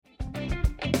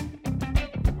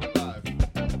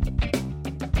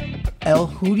El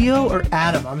Judio or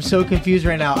Adam? I'm so confused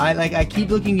right now. I keep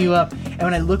looking you up, and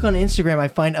when I look on Instagram, I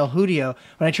find El Judio.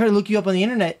 When I try to look you up on the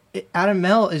internet, Adam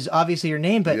Mel is obviously your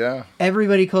name, but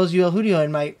everybody calls you El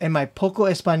Judio. In my Poco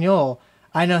Español,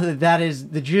 I know that is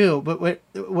the Jew, but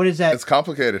what is that? It's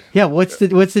complicated. Yeah, what's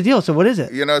the deal? So what is it?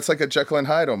 It's like a Jekyll and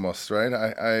Hyde almost, right?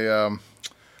 I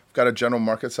got a general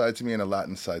market side to me and a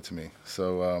Latin side to me.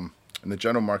 So in the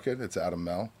general market, it's Adam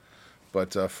Mel,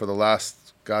 but for the last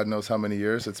God knows how many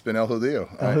years, it's been El Judio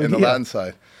in the Latin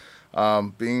side.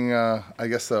 Being, I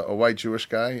guess, a white Jewish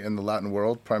guy in the Latin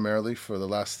world primarily for the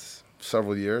last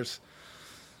several years,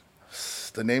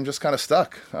 the name just kind of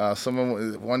stuck.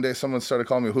 One day someone started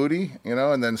calling me Hudi,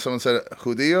 and then someone said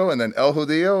Judio, and then El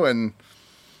Judio, and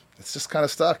it's just kind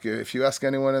of stuck. If you ask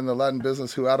anyone in the Latin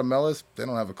business who Adam Mel is, they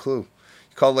don't have a clue.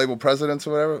 You call label presidents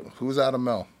or whatever, who's Adam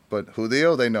Mel? But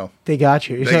Judio, they know. They got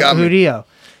you. They got Judio.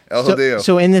 El Judio.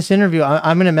 So in this interview,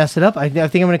 I'm going to mess it up. I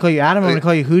think I'm going to call you Adam. I'm going to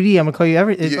call you Hudi. I'm going to call you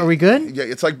everything. Are we good? Yeah,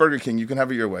 it's like Burger King. You can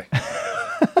have it your way.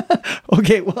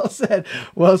 Okay, well said.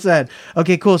 Well said.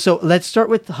 Okay, cool. So let's start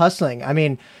with hustling. I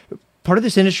mean, part of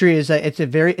this industry is that it's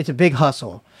a big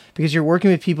hustle because you're working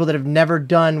with people that have never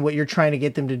done what you're trying to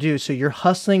get them to do. So you're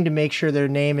hustling to make sure their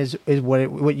name is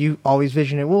what you always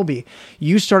vision it will be.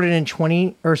 You started in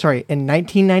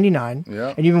 1999.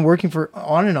 Yeah. And you've been working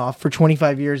on and off for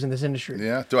 25 years in this industry.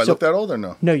 Yeah. Do I look that old or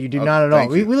no? No, you do not at all.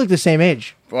 We look the same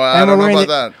age. Well, I don't know about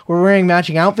that. We're wearing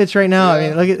matching outfits right now. Yeah. I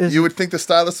mean, look at this. You would think the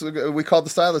stylist, we called the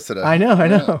stylist today. I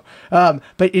know.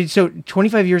 So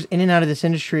 25 years in and out of this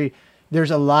industry, there's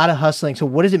a lot of hustling. So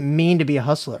what does it mean to be a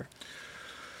hustler?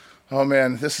 Oh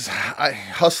man,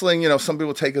 hustling, some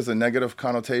people take as a negative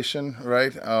connotation,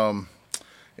 right?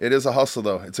 It is a hustle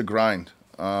though. It's a grind.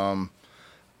 In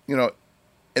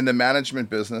the management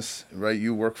business, right,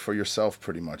 you work for yourself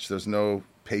pretty much. There's no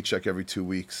paycheck every 2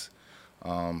 weeks.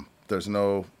 There's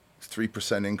no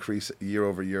 3% increase year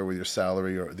over year with your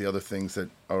salary or the other things that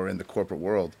are in the corporate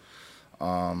world.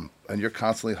 And you're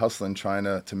constantly hustling, trying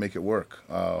to make it work.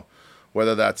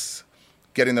 Whether that's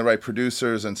getting the right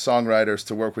producers and songwriters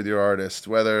to work with your artist,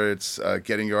 whether it's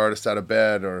getting your artist out of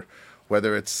bed, or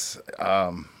whether it's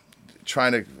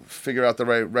trying to figure out the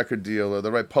right record deal or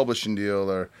the right publishing deal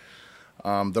or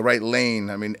the right lane.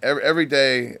 I mean, every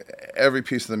day, every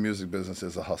piece of the music business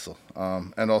is a hustle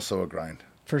and also a grind.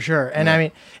 For sure. And I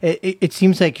mean, it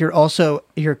seems like you're from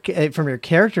your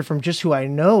character, from just who I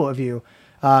know of you,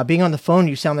 being on the phone,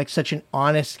 you sound like such an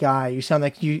honest guy. You sound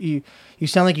like you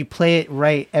sound like you play it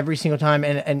right every single time,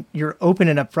 and you're open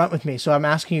and upfront with me. So I'm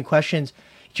asking you questions.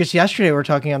 Just yesterday we were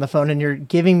talking on the phone, and you're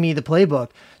giving me the playbook.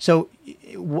 So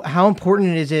how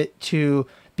important is it to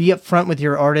be upfront with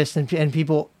your artists and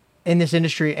people in this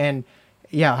industry? And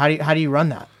yeah, how do you run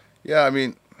that? Yeah, I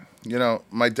mean,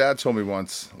 my dad told me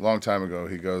once, a long time ago,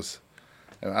 he goes,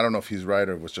 and I don't know if he's right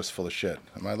or was just full of shit.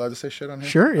 Am I allowed to say shit on here?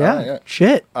 Sure, yeah.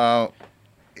 Shit.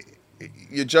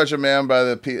 You judge a man by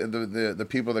the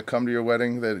people that come to your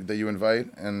wedding that you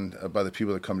invite, and by the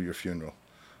people that come to your funeral.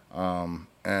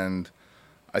 And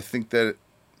I think that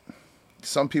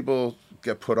some people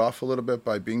get put off a little bit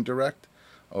by being direct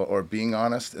or being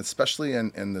honest, especially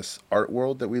in this art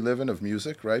world that we live in of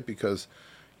music, right? Because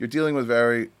you're dealing with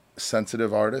very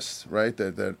sensitive artists, right?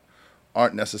 That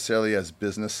aren't necessarily as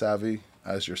business savvy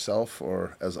as yourself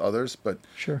or as others, but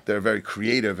sure, they're very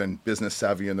creative and business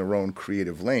savvy in their own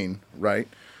creative lane, right?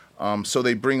 So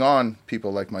they bring on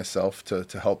people like myself to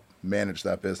help manage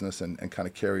that business and kind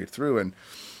of carry it through. And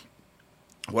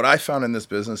what I found in this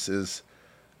business is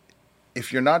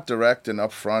if you're not direct and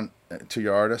upfront to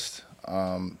your artist,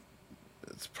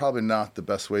 it's probably not the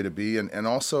best way to be. And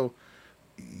also,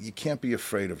 you can't be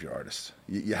afraid of your artist.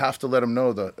 You have to let them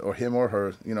know or him or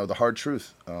her, the hard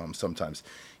truth sometimes,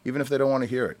 even if they don't want to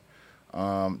hear it.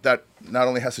 That not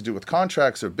only has to do with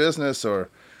contracts or business or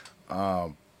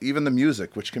even the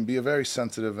music, which can be a very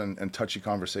sensitive and touchy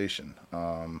conversation.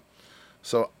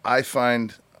 So I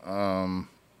find, and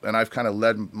I've kind of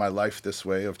led my life this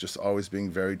way of just always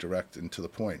being very direct and to the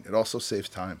point. It also saves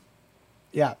time.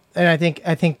 Yeah, and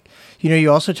I think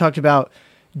you also talked about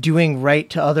doing right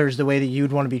to others the way that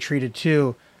you'd want to be treated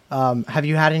too. Have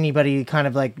you had anybody kind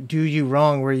of like do you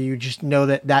wrong where you just know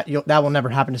that will never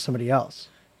happen to somebody else?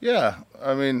 Yeah,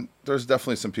 I mean, there's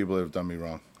definitely some people that have done me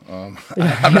wrong. I'm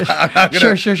not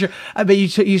gonna... Sure. But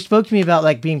you spoke to me about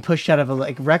like being pushed out of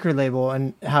a record label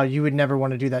and how you would never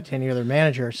want to do that to any other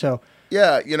manager. So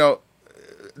yeah,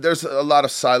 there's a lot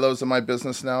of silos in my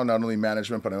business now. Not only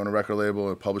management, but I own a record label,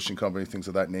 a publishing company, things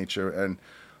of that nature. And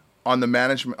on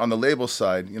the label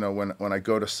side, when I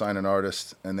go to sign an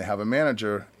artist and they have a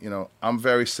manager, I'm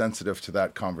very sensitive to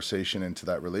that conversation and to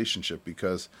that relationship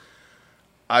because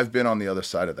I've been on the other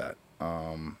side of that.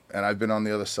 And I've been on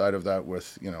the other side of that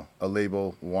with, you know, a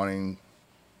label wanting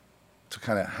to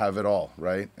kind of have it all,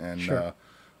 right? And Sure.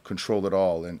 control it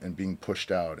all, and being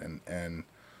pushed out, and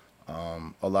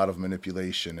a lot of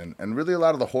manipulation, and really a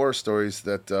lot of the horror stories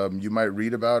that you might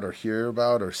read about or hear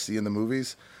about or see in the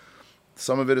movies.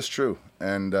 Some of it is true.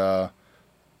 And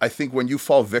I think when you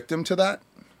fall victim to that,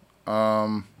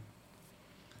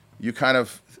 you kind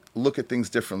of look at things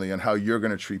differently and how you're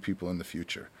going to treat people in the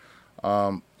future.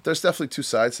 There's definitely two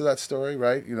sides to that story,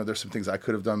 right? You know, there's some things I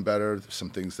could have done better. There's some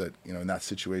things that, you know, in that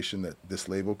situation that this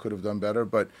label could have done better.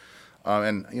 But,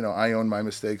 and, you know, I own my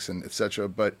mistakes and et cetera,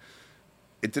 but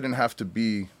it didn't have to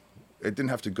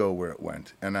go where it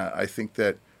went. And I think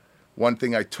that one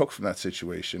thing I took from that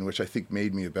situation, which I think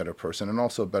made me a better person and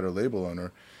also a better label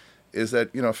owner, is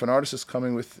that, you know, if an artist is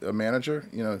coming with a manager,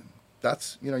 you know,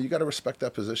 that's, you know, you got to respect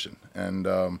that position. And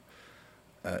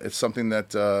it's something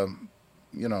that,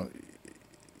 you know,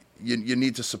 you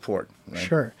need to support. Right?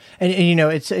 Sure. And you know,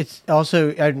 it's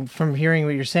also, from hearing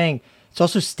what you're saying, it's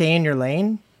also stay in your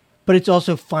lane, but it's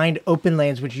also find open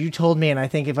lanes, which you told me. And I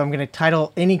think if I'm going to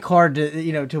title any card to,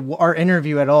 you know, to our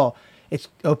interview at all, it's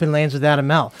open lanes without a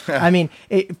mouth. I mean,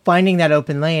 finding that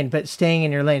open lane, but staying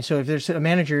in your lane. So if there's a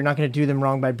manager, you're not going to do them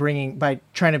wrong by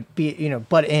trying to be, you know,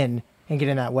 butt in and get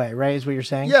in that way, right? Is what you're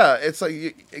saying? Yeah, it's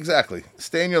like, exactly.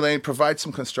 Stay in your lane, provide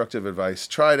some constructive advice.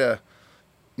 Try to,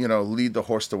 you know, lead the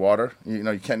horse to water. You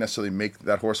know, you can't necessarily make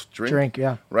that horse drink.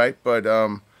 Yeah. Right? But,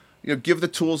 you know, give the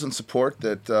tools and support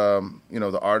that, you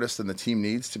know, the artist and the team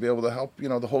needs to be able to help, you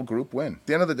know, the whole group win. At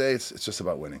the end of the day, it's just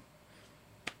about winning.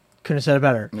 Couldn't have said it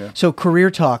better. Yeah. So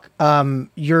career talk. You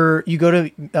go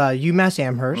to UMass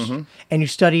Amherst and you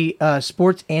study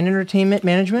sports and entertainment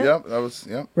management.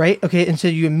 Yep. Right. Okay. And so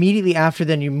you immediately after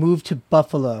then you moved to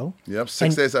Buffalo. Yep.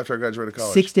 6 days after I graduated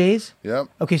college. 6 days. Yep.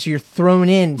 Okay. So you're thrown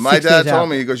in. My 6 dad days told after.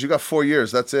 me, he goes, "You got 4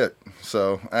 years. That's it."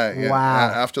 So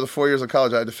Wow. After the 4 years of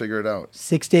college, I had to figure it out.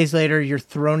 6 days later, you're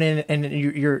thrown in and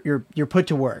you're put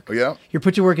to work. Oh, yeah. You're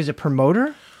put to work as a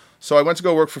promoter. So I went to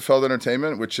go work for Feld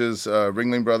Entertainment, which is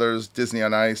Ringling Brothers, Disney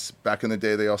on Ice. Back in the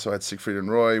day, they also had Siegfried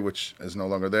and Roy, which is no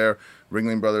longer there.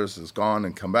 Ringling Brothers is gone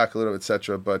and come back a little,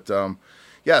 etc. But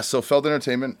yeah, so Feld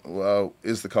Entertainment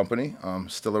is the company,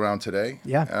 still around today.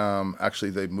 Yeah.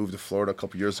 Actually, they moved to Florida a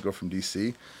couple years ago from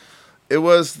D.C. It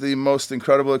was the most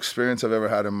incredible experience I've ever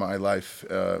had in my life.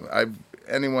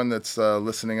 Anyone that's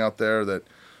listening out there that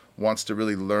wants to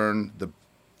really learn the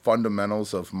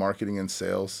fundamentals of marketing and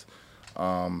sales,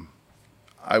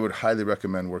 I would highly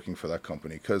recommend working for that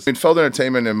company, because Feld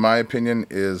Entertainment, in my opinion,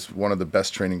 is one of the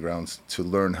best training grounds to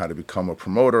learn how to become a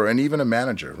promoter and even a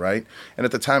manager, right? And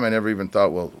at the time, I never even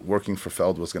thought, well, working for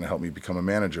Feld was going to help me become a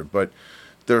manager. But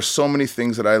there are so many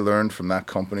things that I learned from that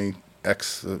company,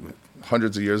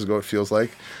 hundreds of years ago, it feels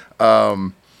like,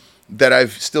 that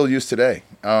I've still used today.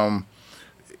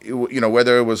 You know,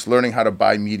 whether it was learning how to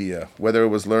buy media, whether it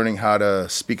was learning how to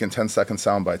speak in 10-second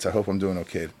sound bites. I hope I'm doing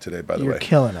okay today, by the way. You're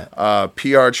killing it.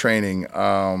 PR training,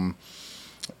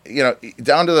 you know,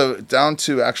 down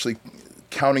to actually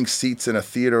counting seats in a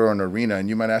theater or an arena. And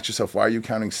you might ask yourself, why are you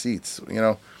counting seats? You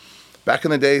know, back in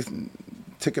the day,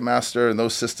 Ticketmaster and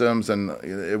those systems, and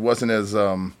it wasn't as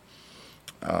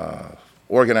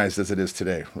organized as it is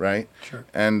today, right? Sure.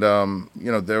 And you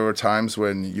know, there were times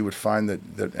when you would find that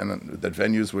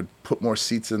venues would put more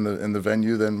seats in the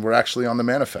venue than were actually on the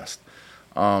manifest.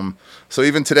 So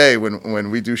even today,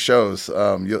 when we do shows,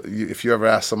 if you ever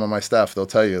ask some of my staff, they'll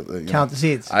tell you, Count the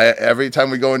seats. Every time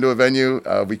we go into a venue,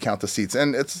 we count the seats,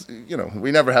 and it's, you know,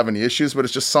 we never have any issues, but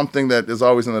it's just something that is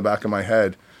always in the back of my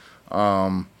head.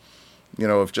 You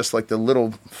know, of just like the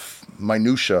little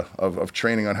minutia of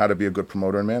training on how to be a good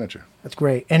promoter and manager. That's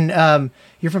great. And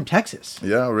you're from Texas.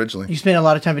 Yeah, originally. You spent a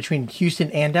lot of time between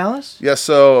Houston and Dallas? Yeah,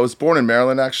 so I was born in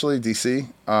Maryland, actually, D.C.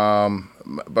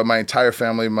 But my entire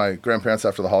family, my grandparents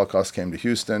after the Holocaust came to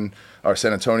Houston, or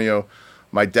San Antonio.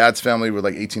 My dad's family were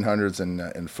like 1800s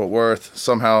in Fort Worth.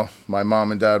 Somehow my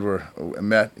mom and dad were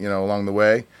met, you know, along the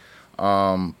way.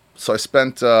 So I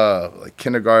spent like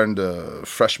kindergarten to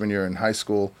freshman year in high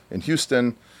school in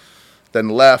Houston, then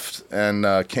left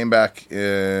and came back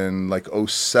in like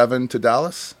 07 to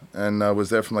Dallas, and was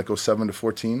there from like 07 to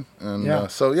 14. And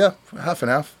so, yeah, half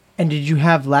and half. And did you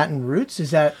have Latin roots?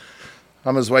 Is that...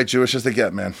 I'm as white Jewish as they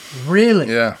get, man.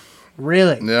 Really? Yeah.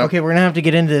 Really? Yeah. Okay, we're going to have to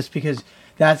get into this, because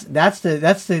that's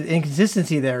the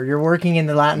inconsistency there. You're working in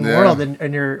the Latin world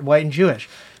and you're white and Jewish.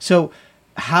 So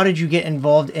how did you get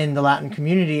involved in the Latin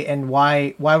community, and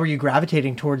why were you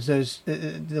gravitating towards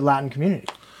the Latin community?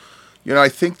 You know, I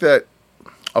think that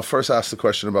I'll first ask the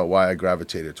question about why I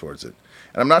gravitated towards it.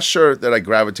 And I'm not sure that I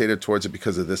gravitated towards it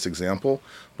because of this example,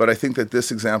 but I think that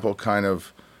this example kind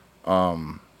of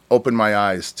opened my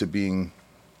eyes to being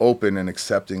open and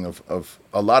accepting of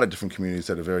a lot of different communities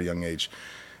at a very young age.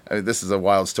 I mean, this is a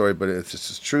wild story, but it's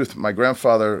just the truth. My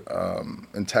grandfather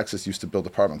in Texas used to build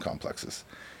apartment complexes.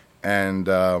 And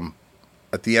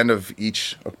at the end of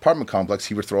each apartment complex,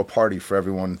 he would throw a party for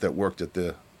everyone that worked at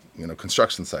the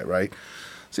construction site, right?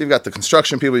 So you've got the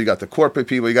construction people, you got the corporate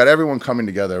people, you got everyone coming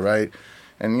together, right?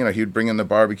 And, he'd bring in the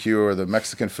barbecue or the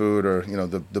Mexican food or,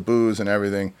 the booze and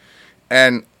everything.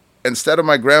 And instead of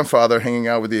my grandfather hanging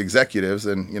out with the executives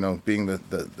and, being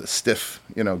the stiff,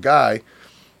 guy,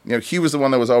 he was the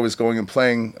one that was always going and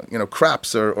playing,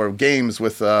 craps or games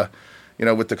with,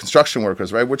 with the construction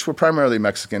workers, right, which were primarily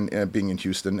Mexican, being in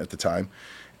Houston at the time.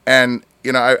 And,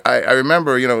 I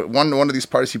remember, one of these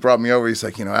parties he brought me over. He's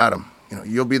like, Adam,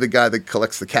 you'll be the guy that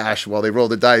collects the cash while they roll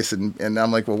the dice. And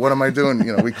I'm like, well, what am I doing?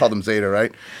 We called him Zeta,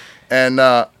 right? And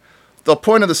the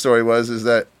point of the story is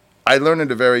that I learned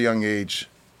at a very young age,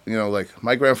 like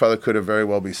my grandfather could have very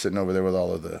well be sitting over there with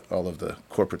all of the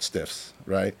corporate stiffs,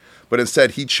 right? But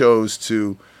instead he chose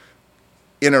to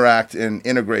interact and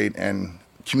integrate and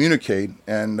communicate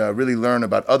and really learn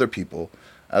about other people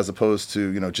as opposed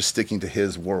to, just sticking to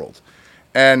his world.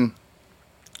 And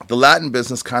the Latin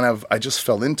business I just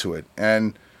fell into it.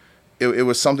 And it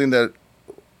was something that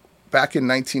back in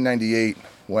 1998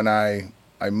 when I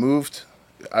moved,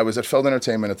 I was at Feld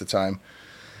Entertainment at the time.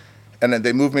 And then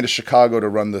they moved me to Chicago to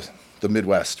run the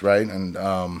Midwest, right? And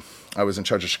I was in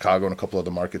charge of Chicago and a couple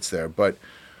other markets there. But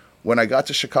when I got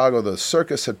to Chicago, the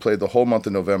circus had played the whole month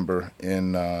of November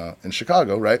in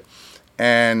Chicago, right?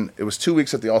 And it was 2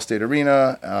 weeks at the Allstate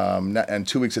Arena and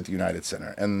 2 weeks at the United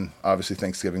Center. And obviously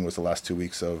Thanksgiving was the last 2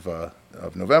 weeks of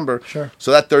November. Sure.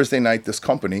 So that Thursday night, this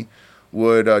company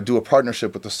would do a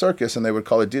partnership with the circus, and they would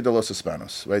call it Dia de los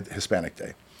Hispanos, right? Hispanic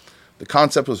Day. The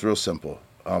concept was real simple.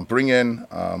 Bring in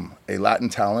a Latin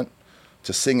talent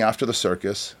to sing after the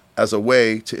circus as a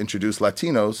way to introduce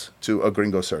Latinos to a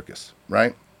gringo circus,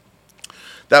 right?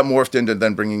 That morphed into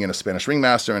then bringing in a Spanish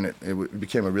ringmaster, and it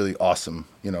became a really awesome,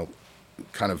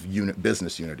 kind of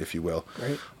business unit, if you will.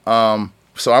 Great.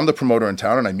 So I'm the promoter in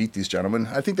town, and I meet these gentlemen.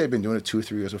 I think they'd been doing it 2 or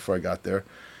 3 years before I got there.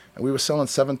 And we were selling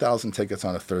 7,000 tickets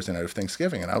on a Thursday night of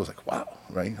Thanksgiving. And I was like, wow,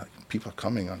 right? Like, people are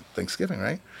coming on Thanksgiving,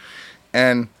 right?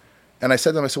 And I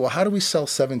said to them, I said, well, how do we sell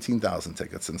 17,000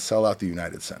 tickets and sell out the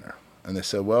United Center? And they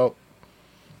said, well,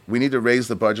 we need to raise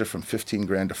the budget from 15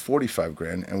 grand to 45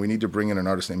 grand, and we need to bring in an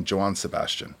artist named Joan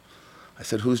Sebastian. I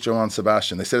said, who's Joan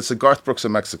Sebastian? They said, it's the Garth Brooks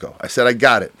of Mexico. I said, I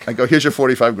got it. I go, here's your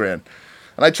 45 grand.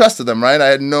 And I trusted them, right? I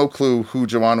had no clue who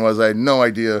Joan was. I had no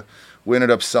idea. We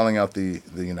ended up selling out the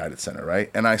United Center,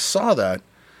 right? And I saw that.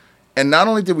 And not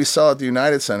only did we sell out the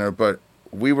United Center, but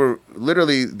we were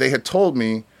literally, they had told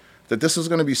me that this was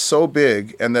going to be so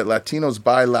big and that Latinos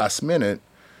buy last minute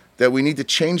that we need to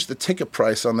change the ticket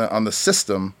price on the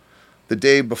system the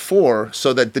day before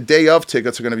so that the day of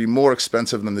tickets are going to be more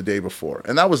expensive than the day before.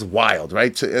 And that was wild,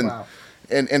 right? Wow.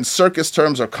 In circus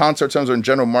terms or concert terms or in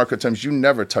general market terms, you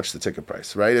never touch the ticket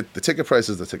price, right? The ticket price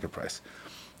is the ticket price.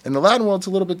 In the Latin world, it's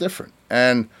a little bit different.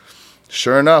 And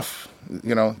sure enough,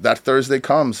 that Thursday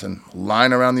comes and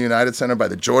line around the United Center by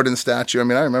the Jordan statue. I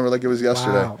mean, I remember like it was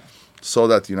yesterday. Wow.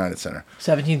 Sold out the United Center.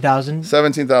 17,000?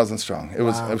 17,000 strong. It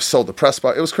was sold the press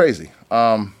box. It was crazy.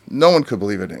 No one could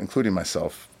believe it, including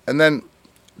myself. And then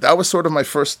that was sort of my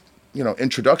first,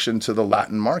 introduction to the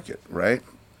Latin market, right?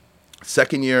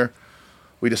 Second year,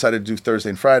 we decided to do Thursday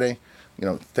and Friday.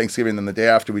 Thanksgiving, then the day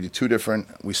after, we did 2 different.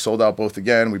 We sold out both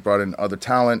again. We brought in other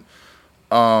talent.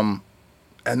 And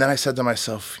then I said to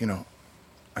myself,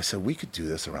 I said, we could do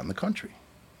this around the country.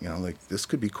 This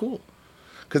could be cool.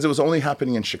 Because it was only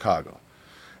happening in Chicago.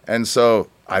 And so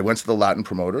I went to the Latin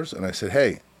promoters and I said,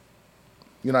 hey,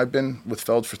 I've been with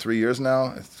Feld for 3 years now.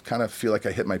 I kind of feel like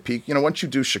I hit my peak. Once you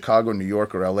do Chicago, New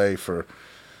York, or LA for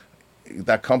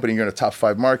that company, you're in a top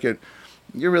 5 market.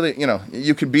 You're really,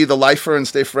 you can be the lifer and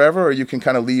stay forever, or you can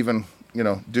kind of leave and,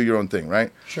 do your own thing,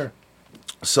 right? Sure.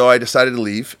 So I decided to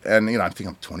leave. And, I think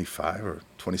I'm 25 or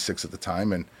 26 at the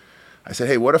time. And I said,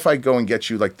 hey, what if I go and get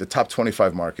you like the top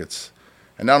 25 markets?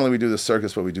 And not only we do the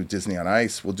circus, but we do Disney on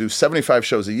Ice. We'll do 75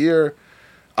 shows a year.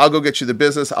 I'll go get you the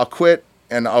business. I'll quit.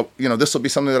 And this will be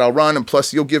something that I'll run. And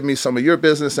plus you'll give me some of your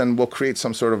business and we'll create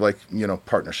some sort of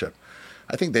partnership.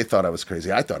 I think they thought I was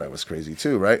crazy. I thought I was crazy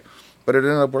too, right? But it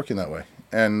ended up working that way.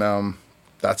 And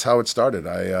that's how it started.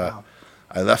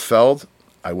 I left Feld.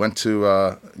 I went to,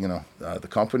 the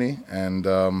company. And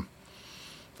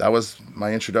that was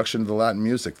my introduction to the Latin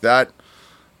music. That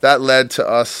led to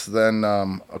us then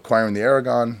acquiring the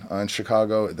Aragon in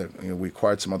Chicago. We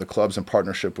acquired some other clubs in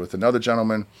partnership with another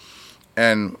gentleman.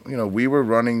 And, we were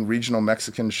running regional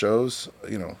Mexican shows,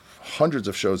 hundreds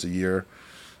of shows a year,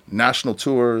 national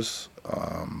tours,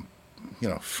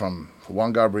 from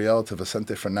Juan Gabriel to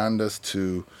Vicente Fernandez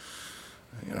to,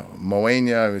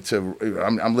 Moenia to,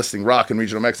 I'm listing rock and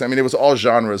regional Mexican. I mean, it was all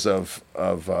genres of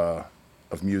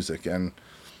music, and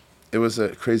it was a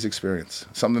crazy experience.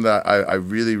 Something that I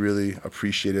really, really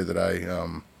appreciated that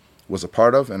I was a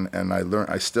part of, and I learned.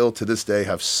 I still to this day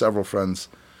have several friends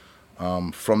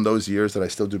from those years that I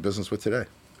still do business with today.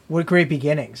 What great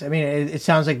beginnings! I mean, it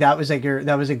sounds like that was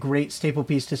a great staple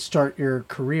piece to start your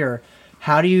career.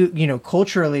 How do you,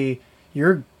 culturally,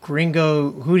 you're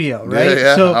Gringo Judio, right?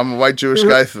 Yeah. So, I'm a white Jewish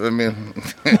guy. I mean,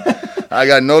 I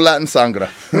got no Latin sangre,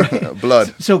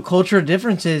 blood. So cultural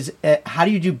differences. How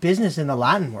do you do business in the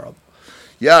Latin world?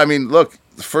 Yeah, I mean, look,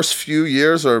 the first few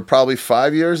years, or probably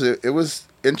 5 years, it was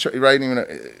right.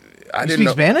 I didn't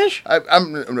know Spanish.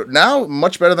 I'm now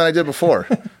much better than I did before,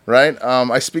 right?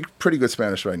 I speak pretty good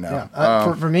Spanish right now.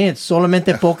 Yeah. For me, it's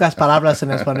solamente pocas palabras en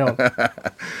español.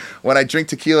 When I drink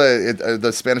tequila,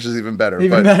 the Spanish is even better.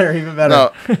 Even better.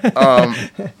 No,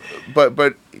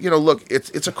 but look,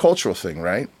 it's a cultural thing,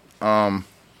 right? I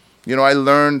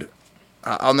learned.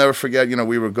 I'll never forget.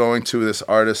 We were going to this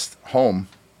artist home,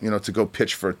 to go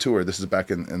pitch for a tour. This is back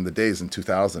in the days in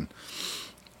 2000.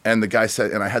 And the guy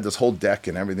said, and I had this whole deck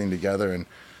and everything together, and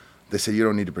they said, you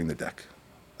don't need to bring the deck.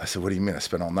 I said, what do you mean? I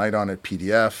spent all night on it,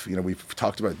 PDF. We've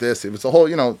talked about this. It was the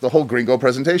whole Gringo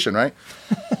presentation, right?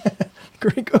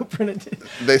 Gringo presentation.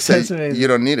 They said, you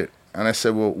don't need it. And I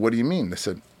said, well, what do you mean? They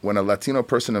said, when a Latino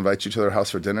person invites you to their house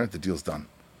for dinner, the deal's done.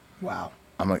 Wow.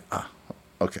 I'm like,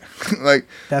 okay.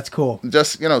 That's cool.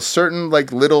 Just, certain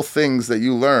little things that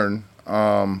you learn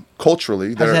culturally.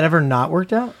 Has that ever not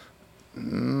worked out?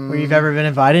 Where you've ever been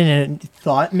invited and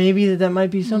thought maybe that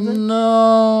might be something?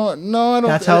 No, I don't.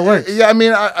 That's how it works. Yeah, I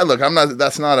mean, I look, I'm not.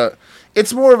 That's not a.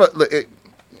 It's more of a.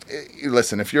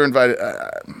 Listen, if you're invited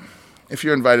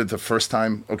the first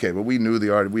time, okay, but we knew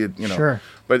the art. We had, Sure.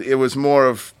 But it was more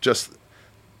of just.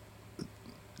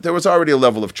 There was already a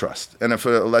level of trust, and if a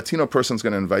Latino person's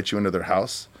going to invite you into their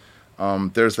house,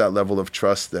 there's that level of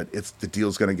trust that the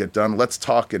deal's going to get done. Let's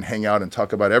talk and hang out and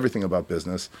talk about everything about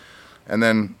business. And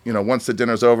then, once the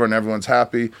dinner's over and everyone's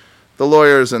happy, the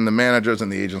lawyers and the managers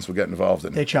and the agents will get involved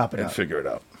and they chop it and up. Figure it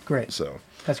out. Great. So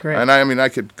that's great. And I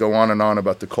could go on and on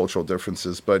about the cultural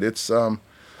differences, but it's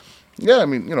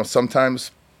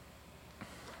sometimes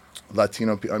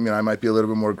Latino. I might be a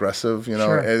little bit more aggressive,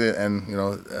 Sure. and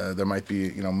there might be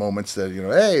moments that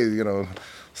hey,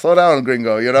 slow down,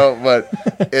 gringo, but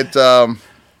it.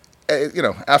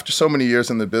 After so many years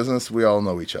in the business, we all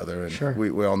know each other, and Sure.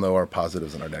 we all know our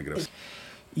positives and our negatives.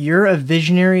 You're a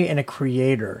visionary and a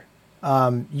creator.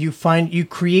 You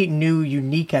create new,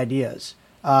 unique ideas.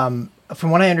 From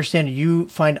what I understand, you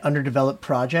find underdeveloped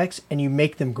projects and you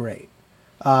make them great.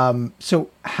 So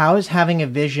how is having a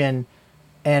vision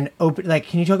and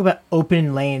can you talk about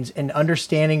open lanes and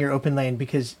understanding your open lane,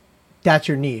 because that's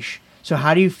your niche. So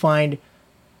how do you find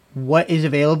what is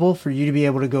available for you to be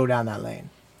able to go down that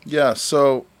lane? Yeah,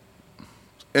 so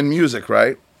in music,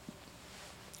 right,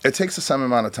 it takes the same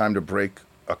amount of time to break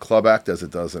a club act as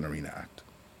it does an arena act.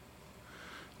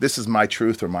 This is my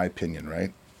truth or my opinion,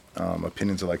 right?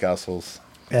 Opinions are like assholes.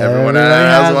 Everyone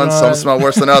has one. Some smell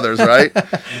worse than others, right?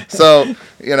 So,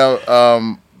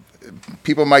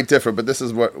 people might differ, but this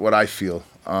is what I feel.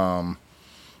 And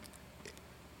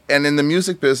in the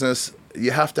music business,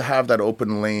 you have to have that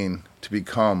open lane to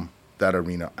become that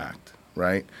arena act,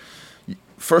 right?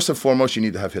 First and foremost, you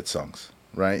need to have hit songs,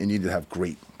 right? You need to have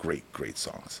great, great, great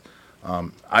songs.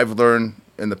 I've learned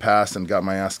in the past and got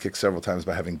my ass kicked several times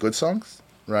by having good songs,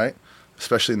 right?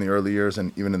 Especially in the early years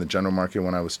and even in the general market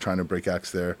when I was trying to break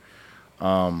acts there.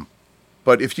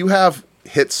 But if you have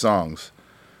hit songs,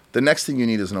 the next thing you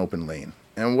need is an open lane.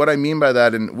 And what I mean by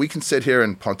that, and we can sit here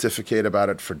and pontificate about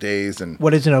it for days. And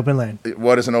what is an open lane?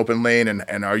 What is an open lane?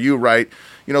 And are you right?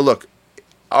 Look,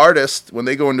 artists, when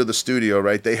they go into the studio,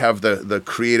 right, they have the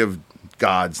creative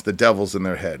gods, the devils in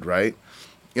their head, right?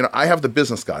 I have the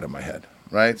business god in my head,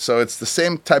 right? So it's the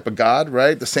same type of god,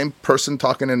 right? The same person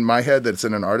talking in my head that's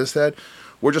in an artist's head.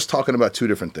 We're just talking about two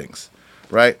different things,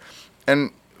 right?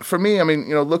 And for me,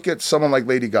 look at someone like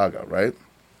Lady Gaga, right?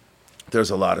 There's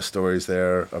a lot of stories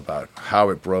there about how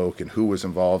it broke and who was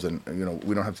involved, and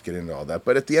we don't have to get into all that.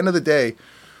 But at the end of the day,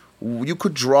 you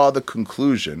could draw the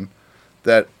conclusion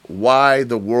that why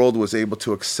the world was able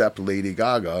to accept Lady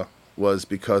Gaga was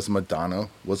because Madonna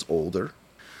was older,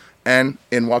 and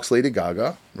in walks Lady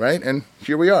Gaga, right? And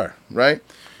here we are, right?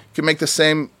 You can make the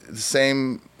same.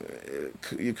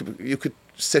 You could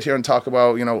sit here and talk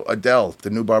about Adele, the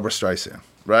new Barbra Streisand,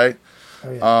 right?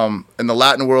 Oh, yeah. In the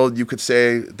Latin world, you could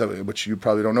say, which you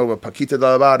probably don't know, but Paquita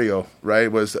del Barrio,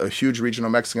 right, was a huge regional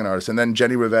Mexican artist. And then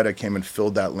Jenny Rivera came and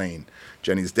filled that lane.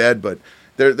 Jenny's dead, but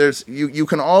there's you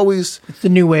can always... It's the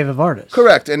new wave of artists.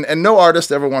 Correct. And no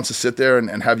artist ever wants to sit there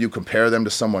and have you compare them to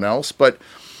someone else. But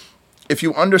if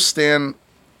you understand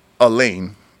a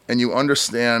lane, and you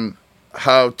understand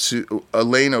a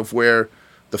lane of where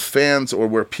the fans or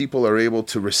where people are able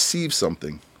to receive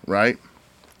something, right?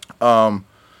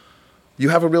 You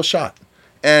have a real shot.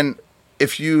 And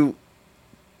if you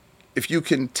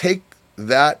can take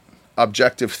that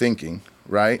objective thinking,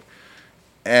 right,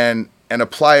 and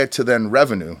apply it to then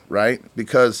revenue, right?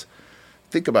 Because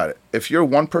think about it. If you're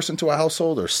one person to a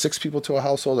household or 6 people to a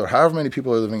household or however many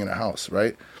people are living in a house,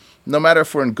 right? No matter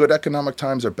if we're in good economic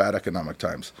times or bad economic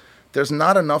times, there's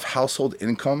not enough household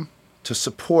income to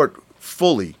support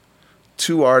fully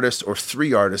 2 artists or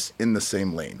 3 artists in the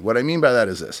same lane. What I mean by that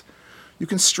is this. You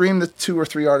can stream the 2 or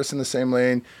 3 artists in the same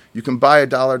lane. You can buy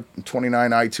 $1.29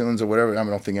 iTunes or whatever. I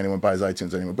don't think anyone buys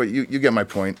iTunes anymore, but you get my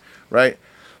point, right?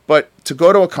 But to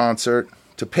go to a concert,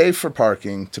 to pay for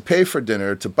parking, to pay for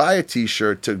dinner, to buy a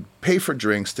T-shirt, to pay for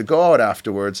drinks, to go out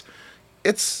afterwards,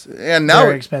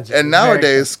 very expensive. And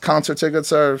nowadays, concert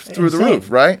tickets are through the roof,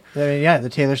 right? Yeah, the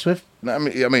Taylor Swift. That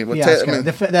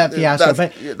fiasco.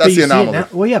 That's the anomaly.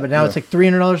 Well, yeah, but now it's like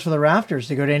 $300 for the rafters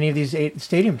to go to any of these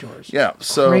stadium tours. Yeah,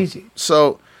 crazy.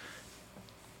 So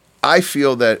I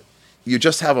feel that you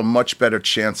just have a much better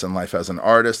chance in life as an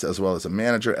artist, as well as a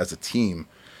manager, as a team,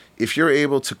 if you're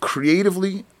able to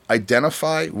creatively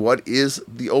identify what is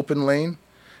the open lane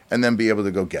and then be able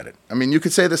to go get it. I mean, you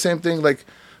could say the same thing like,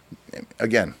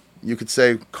 again, you could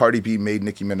say Cardi B made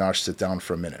Nicki Minaj sit down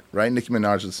for a minute, right? Nicki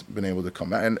Minaj has been able to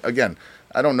come out. And again,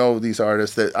 I don't know these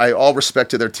artists. That I all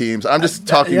respect to their teams. I'm just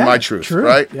talking my truth,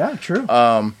 right? Yeah, true.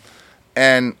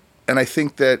 And I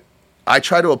think that I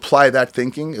try to apply that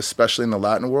thinking, especially in the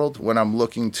Latin world, when I'm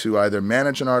looking to either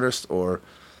manage an artist or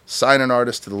sign an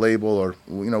artist to the label or,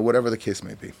 whatever the case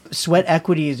may be. Sweat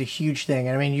equity is a huge thing.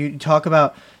 I mean, you talk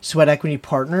about sweat equity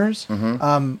partners.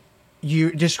 Mm-hmm.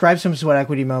 You describe some sweat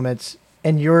equity moments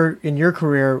in your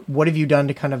career. What have you done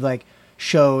to kind of like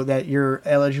show that you're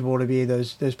eligible to be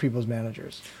those people's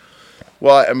managers?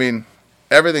 Well, I mean,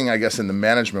 everything, I guess, in the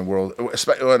management world,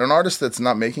 especially an artist that's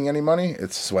not making any money,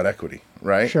 it's sweat equity,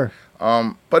 right? Sure.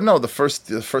 But no, the first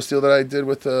deal that I did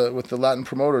with the Latin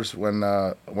promoters when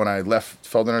I left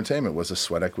Feld Entertainment was a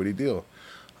sweat equity deal.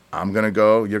 I'm gonna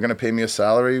go. You're gonna pay me a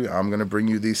salary. I'm gonna bring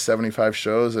you these 75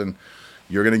 shows, and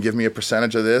you're going to give me a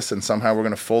percentage of this, and somehow we're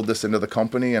going to fold this into the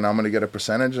company, and I'm going to get a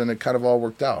percentage, and it kind of all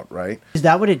worked out, right? Is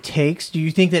that what it takes? Do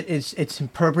you think that it's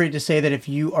appropriate to say that if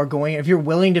you're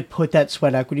willing to put that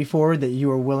sweat equity forward, that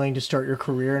you are willing to start your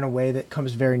career in a way that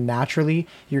comes very naturally?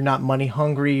 You're not money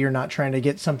hungry. You're not trying to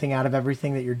get something out of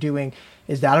everything that you're doing.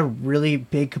 Is that a really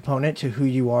big component to who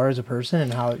you are as a person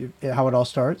and how it all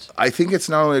starts? I think it's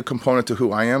not only a component to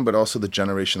who I am, but also the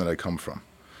generation that I come from.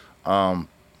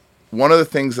 One of the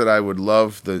things that I would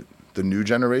love the new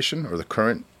generation or the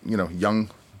current, young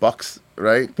bucks,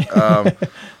 right,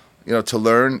 to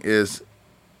learn is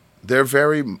they're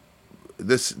very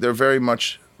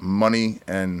much money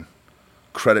and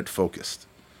credit focused.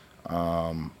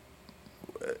 When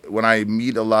I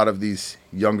meet a lot of these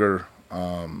younger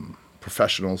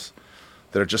professionals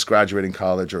that are just graduating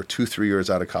college or 2-3 years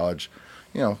out of college,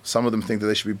 some of them think that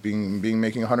they should be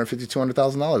making $150,000, $200,000,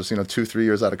 2-3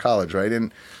 years out of college, right?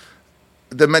 And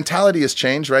the mentality has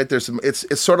changed, right?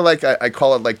 It's sort of like I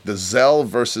call it like the Zelle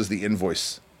versus the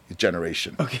invoice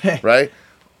generation. Okay. Right?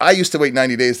 I used to wait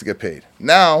 90 days to get paid.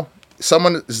 Now,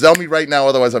 someone Zelle me right now,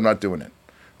 otherwise I'm not doing it.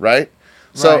 Right?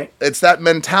 So It's that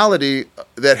mentality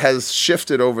that has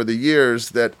shifted over the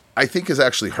years that I think has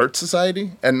actually hurt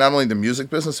society, and not only the music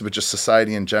business, but just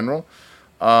society in general,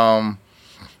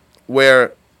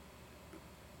 where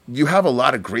you have a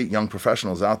lot of great young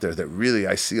professionals out there that really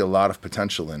I see a lot of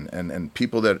potential in, and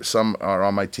people that some are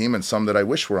on my team and some that I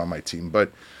wish were on my team.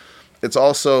 But it's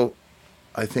also,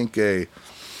 I think, a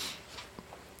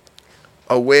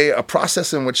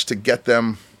process in which to get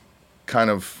them kind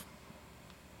of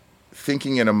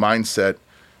thinking in a mindset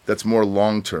that's more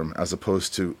long-term as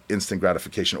opposed to instant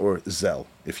gratification or Zelle,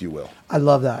 if you will. I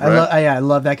love that. Right? I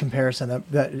love that comparison.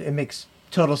 That it makes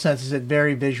total sense. It's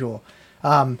very visual.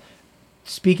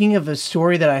 Speaking of a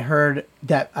story that I heard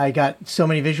that I got so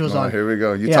many visuals on. Here we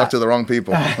go. You talked to the wrong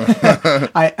people.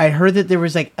 I heard that there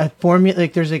was like a formula,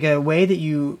 like there's like a way that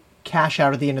you cash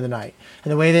out at the end of the night,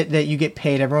 and the way that you get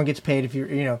paid, everyone gets paid if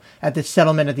you're, at the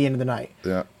settlement at the end of the night.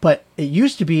 Yeah. But it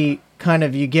used to be kind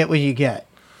of you get what you get.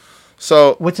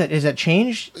 So what's that? Is that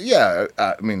changed? Yeah.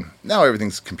 I mean, now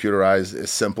everything's computerized.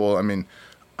 It's simple. I mean,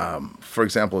 For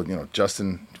example,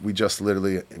 Justin, we just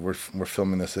literally, we're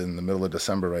filming this in the middle of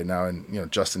December right now.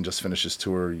 And, Justin just finished his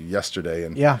tour yesterday.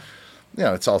 And, Yeah.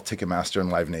 it's all Ticketmaster and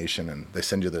Live Nation, and they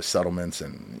send you their settlements,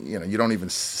 and, you don't even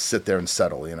sit there and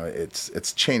settle.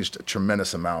 It's changed a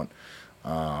tremendous amount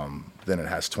than it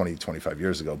has 20, 25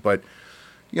 years ago. But,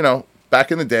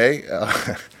 back in the day,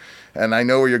 and I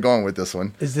know where you're going with this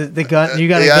one. Is it the gun? You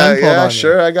got a gun pulled on you. Yeah,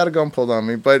 sure. I got a gun pulled on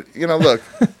me. But, look,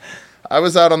 I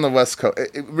was out on the West Coast.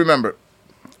 Remember,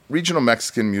 regional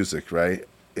Mexican music, right,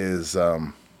 is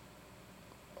a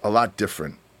lot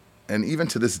different. And even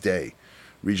to this day,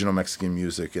 regional Mexican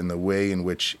music and the way in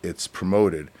which it's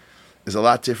promoted is a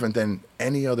lot different than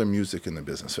any other music in the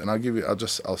business. And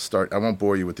I'll start. I won't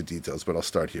bore you with the details, but I'll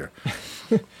start here.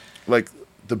 Like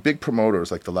the big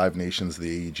promoters, like the Live Nations,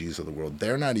 the AEGs of the world,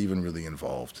 they're not even really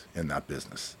involved in that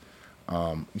business.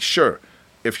 Sure,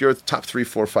 if you're the top 3,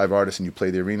 4, 5 artists and you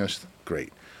play the arenas,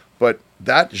 great. But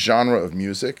that genre of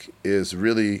music is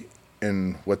really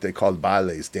in what they call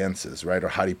bailes, dances, right? Or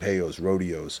jaripeos,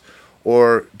 rodeos,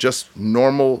 or just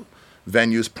normal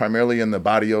venues, primarily in the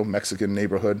barrio, Mexican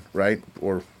neighborhood, right?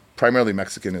 Or primarily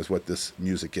Mexican is what this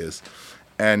music is.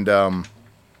 And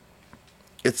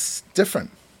it's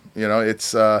different. There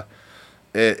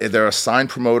are assigned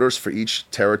promoters for each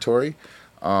territory.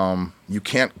 You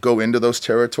can't go into those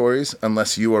territories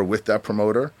unless you are with that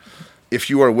promoter. If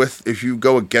you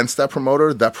go against that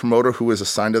promoter who is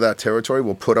assigned to that territory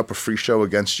will put up a free show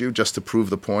against you just to prove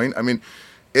the point. I mean,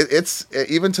 it's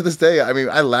even to this day. I mean,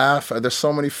 I laugh. There's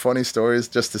so many funny stories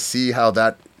just to see how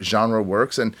that genre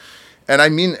works. And I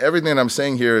mean, everything that I'm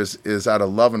saying here is out of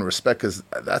love and respect, because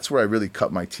that's where I really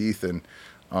cut my teeth. And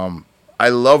I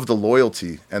love the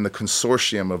loyalty and the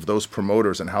consortium of those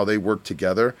promoters and how they work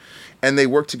together, and they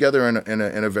work together in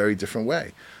a very different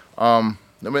way. And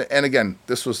again,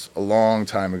 this was a long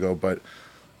time ago, but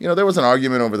there was an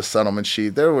argument over the settlement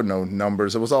sheet. There were no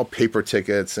numbers. It was all paper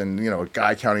tickets, and a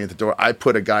guy counting at the door. I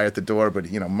put a guy at the door,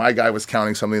 but my guy was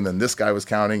counting something, and then this guy was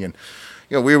counting, and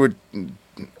we were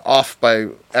off by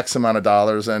X amount of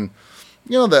dollars, and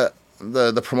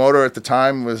the promoter at the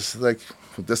time was like,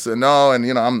 this no,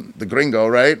 and I'm the gringo,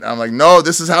 right? I'm like, no,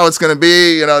 this is how it's gonna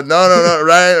be, no,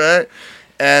 right,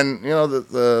 and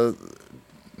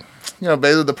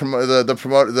basically the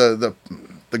promoter,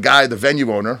 the guy, the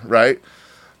venue owner, right?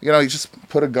 He just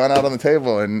put a gun out on the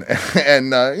table and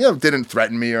didn't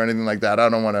threaten me or anything like that. I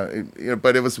don't want to,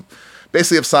 but it was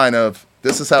basically a sign of,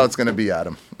 this is how it's going to be,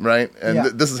 Adam, right?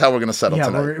 And this is how we're going to settle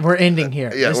tonight. We're ending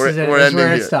here. Yeah, we're ending where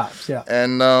here. It stops. Yeah,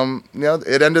 and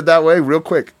it ended that way real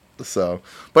quick. So,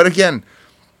 but again,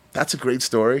 that's a great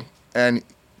story, and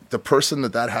the person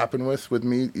that happened with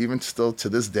me, even still to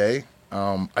this day,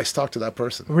 I talk to that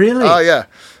person. Really? Oh yeah,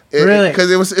 really? Because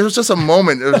it was just a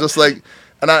moment. It was just like.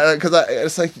 And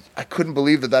it's like, I couldn't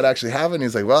believe that actually happened.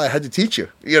 He's like, well, I had to teach you,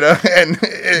 and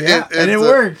it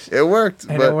worked. It worked.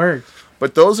 It worked.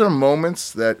 But those are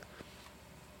moments that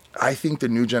I think the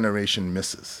new generation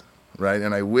misses, right?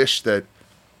 And I wish that.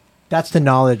 That's the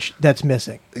knowledge that's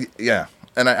missing. Yeah.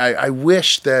 And I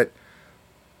wish that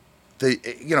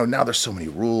now there's so many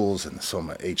rules and so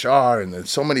much HR and there's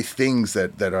so many things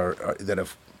that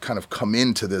have kind of come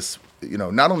into this,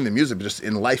 not only in music, but just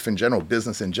in life in general,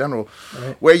 business in general,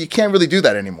 right, where you can't really do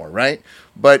that anymore, right?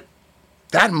 But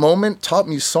that moment taught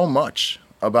me so much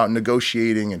about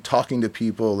negotiating and talking to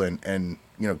people and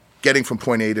getting from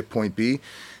point A to point B,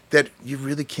 that you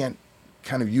really can't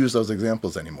kind of use those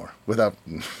examples anymore without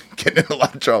getting in a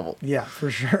lot of trouble. Yeah, for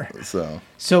sure.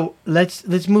 So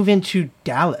let's move into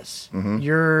Dallas. Mm-hmm.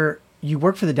 You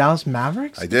worked for the Dallas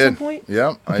Mavericks I did. At some point?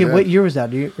 Yeah. Okay, what year was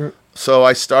that? So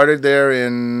I started there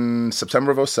in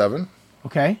September of 2007.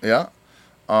 Okay. Yeah.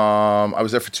 I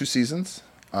was there for 2 seasons.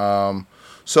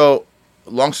 So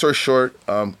long story short,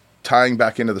 tying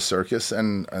back into the circus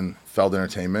and Feld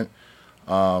Entertainment,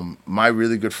 my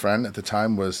really good friend at the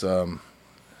time was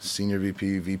senior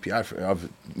VP of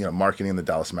marketing in the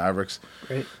Dallas Mavericks.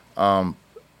 Great.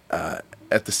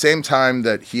 At the same time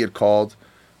that he had called,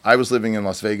 I was living in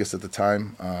Las Vegas at the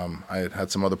time. I had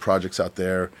some other projects out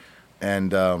there,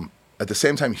 and at the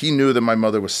same time, he knew that my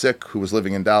mother was sick, who was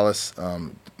living in Dallas,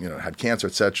 had cancer,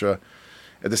 etc.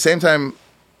 At the same time,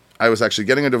 I was actually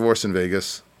getting a divorce in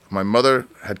Vegas. My mother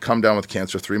had come down with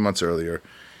cancer 3 months earlier.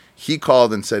 He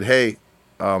called and said, hey,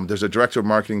 there's a director of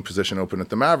marketing position open at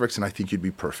the Mavericks, and I think you'd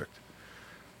be perfect.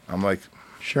 I'm like,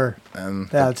 sure. And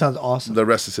that sounds awesome. The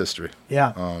rest is history.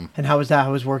 Yeah. And how was that?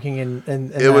 How was working in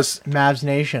it was Mavs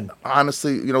Nation?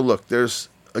 Honestly, look,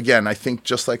 I think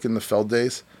just like in the Feld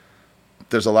days,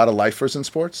 there's a lot of lifers in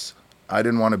sports. I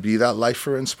didn't want to be that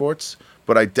lifer in sports,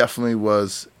 but I definitely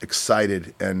was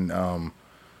excited and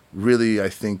really, I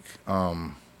think,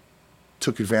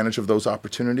 took advantage of those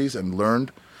opportunities and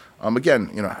learned.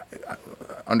 Again,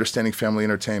 understanding family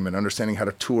entertainment, understanding how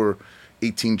to tour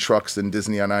 18 trucks in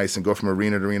Disney on Ice and go from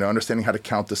arena to arena, understanding how to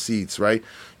count the seats, right?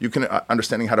 You can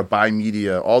understanding how to buy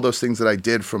media, all those things that I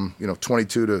did from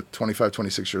 22 to 25,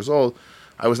 26 years old.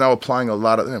 I was now applying a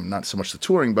lot of, not so much the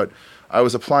touring, but I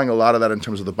was applying a lot of that in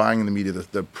terms of the buying in the media,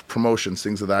 the promotions,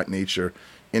 things of that nature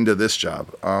into this job.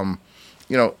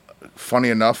 Funny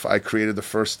enough, I created the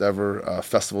first ever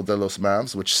Festival de los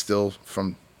Mavs, which still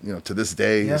to this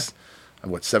day is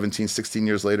 17, 16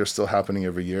 years later, still happening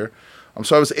every year.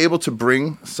 So I was able to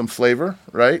bring some flavor,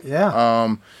 right?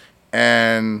 Yeah.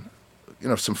 And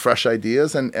some fresh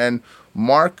ideas. And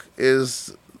Mark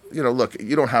is, look,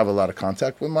 you don't have a lot of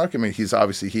contact with Mark. I mean, he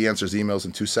answers emails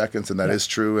in 2 seconds, and that is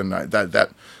true. And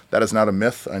that is not a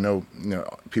myth. I know,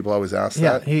 people always ask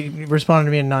that. Yeah, he responded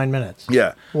to me in 9 minutes.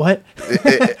 Yeah. What?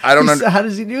 I don't know. How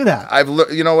does he do that?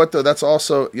 You know what, though? That's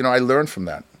also, I learned from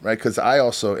that, right? Because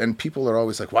and people are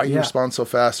always like, why do you respond so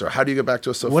fast? Or how do you get back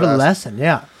to us so fast? What a lesson,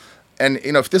 yeah. And,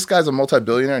 if this guy's a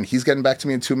multi-billionaire and he's getting back to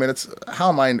me in 2 minutes, how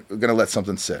am I going to let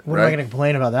something sit, What right? am I going to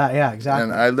complain about that? Yeah, exactly.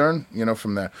 And I learned,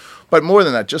 from there. But more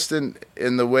than that, just in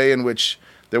the way in which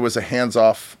there was a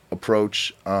hands-off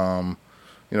approach,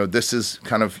 this is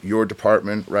kind of your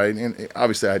department, right? And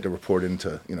obviously I had to report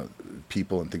into,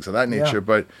 people and things of that nature,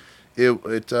 but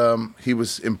he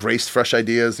was embraced fresh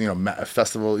ideas, a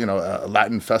festival, a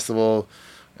Latin festival,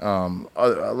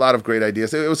 a lot of great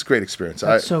ideas. It was a great experience.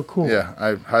 That's so cool. Yeah,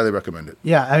 I highly recommend it.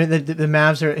 Yeah, I mean, the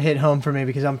Mavs hit home for me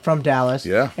because I'm from Dallas.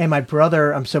 Yeah. And my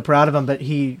brother, I'm so proud of him, but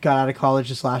he got out of college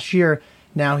this last year.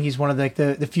 Now he's one of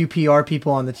the few PR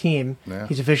people on the team. Yeah.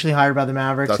 He's officially hired by the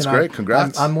Mavericks. That's and great.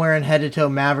 Congrats. I'm wearing head-to-toe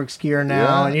Mavericks gear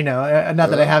now. Yeah. And, not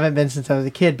that I haven't been since I was a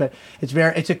kid, but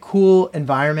it's a cool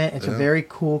environment. It's a very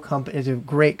cool company. It's a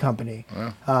great company.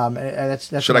 Yeah.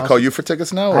 That's Should I call you for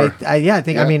tickets now? Or? I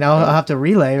think, I'll have to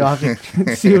relay. I'll have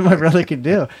to see what my brother can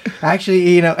do.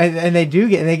 Actually, and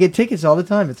they get tickets all the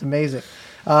time. It's amazing.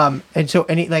 And so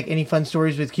any fun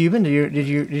stories with Cuban? Did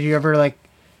you ever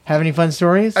have any fun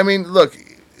stories? I mean, look,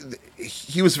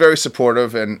 he was very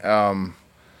supportive, and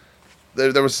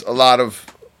there was a lot of,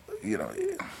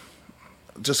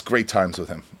 just great times with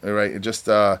him, right? It just,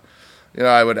 when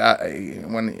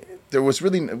there was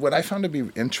really, what I found to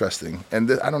be interesting,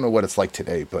 and I don't know what it's like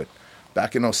today, but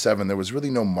back in 2007, there was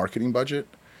really no marketing budget.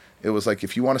 It was like,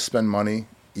 if you want to spend money,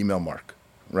 email Mark,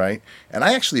 right? And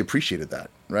I actually appreciated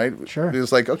that. Right? Sure. He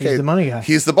was like, okay, he's the money guy.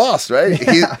 He's the boss, right?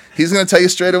 Yeah. He's going to tell you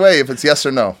straight away if it's yes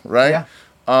or no, right?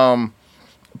 Yeah.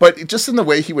 But just in the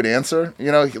way he would answer,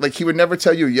 he would never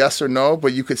tell you yes or no,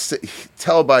 but you could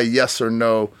tell by yes or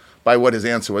no by what his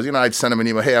answer was. I'd send him an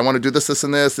email, hey, I want to do this, this,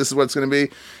 and this. This is what it's going to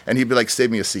be. And he'd be like, save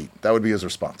me a seat. That would be his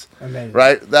response. Amazing.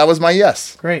 Right? That was my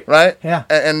yes. Great. Right? Yeah.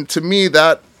 And to me,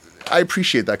 I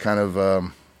appreciate that kind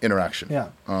of interaction. Yeah.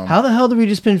 How the hell did we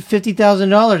just spend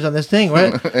 $50,000 on this thing?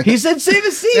 What? He said save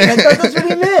a seat. I thought that's what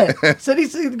he meant. He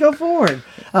said go forward.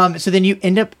 So then you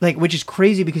end up which is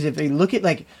crazy because if I look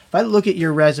at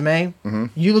your resume,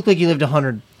 you look like you lived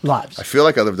 100 lives. I feel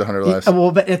like I lived 100 lives.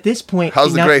 Well, but at this point,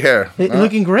 how's the gray hair?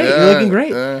 Looking great. Yeah, You're looking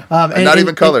great. Yeah. And not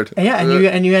even colored.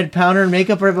 And you had powder and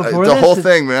makeup right before the whole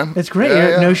thing, man. It's great.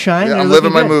 Yeah, No shine. Yeah, I'm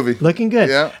living my movie. Looking good.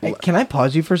 Yeah. Can I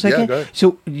pause you for a second? Yeah, go ahead.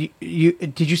 So you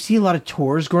did you see a lot of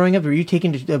tours growing up? Were you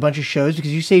taking a bunch of shows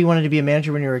because you say you wanted to be a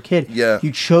manager when you were a kid? Yeah.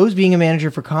 You chose being a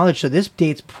manager for college, so this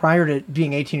dates prior to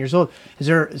being 18 years old. Is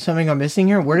there something I'm missing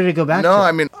here? Where did it go back to? No,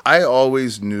 I mean, I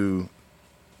always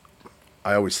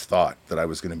thought that I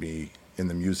was going to be in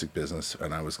the music business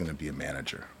and I was going to be a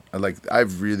manager.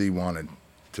 I've really wanted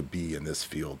to be in this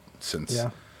field since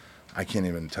I can't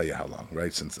even tell you how long,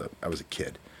 right? Since I was a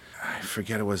kid. I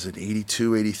forget, it was in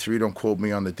 82, 83, don't quote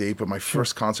me on the date, but my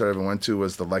first concert I ever went to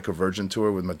was the Like a Virgin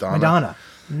tour with Madonna.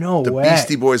 No way. The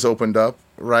Beastie Boys opened up,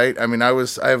 right? I mean, I have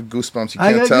goosebumps. You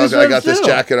can't got tell. I got goosebumps this too.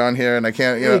 jacket on here and I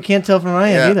can't, You can't tell from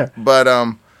my end either.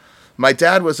 But my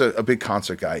dad was a big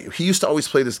concert guy. He used to always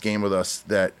play this game with us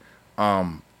that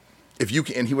if you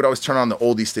can, and he would always turn on the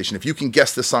oldie station. If you can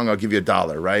guess this song, I'll give you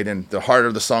 $1, right? And the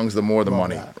harder the songs, the more the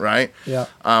money, right? Yeah.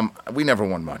 We never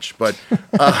won much, but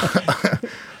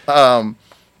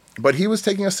but he was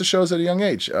taking us to shows at a young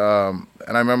age. And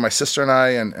I remember my sister and I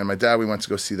and my dad, we went to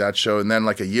go see that show. And then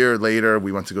a year later,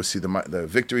 we went to go see the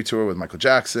Victory Tour with Michael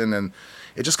Jackson. And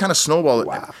it just kind of snowballed.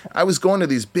 Wow. I was going to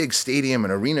these big stadium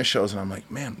and arena shows, and I'm like,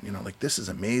 man, this is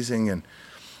amazing. And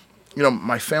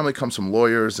my family comes from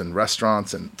lawyers and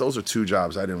restaurants, and those are two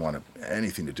jobs I didn't want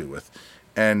anything to do with.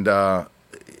 And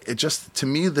it just, to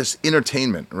me, this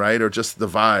entertainment, right, or just the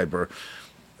vibe, or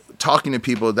talking to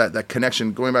people, that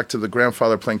connection, going back to the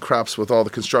grandfather playing craps with all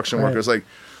the construction Right. workers, like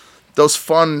those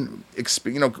fun,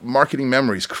 marketing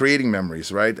memories, creating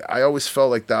memories, right? I always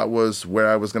felt like that was where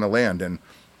I was going to land, and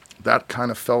that kind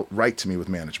of felt right to me with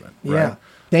management. Yeah. Right?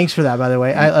 Thanks for that, by the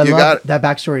way. I You love got it. that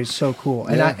backstory. Is so cool.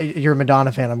 And Yeah. you're a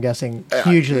Madonna fan, I'm guessing,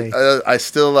 hugely. I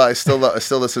still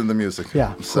listen to the music.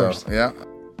 Yeah, of course. Yeah.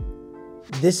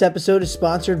 This episode is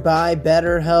sponsored by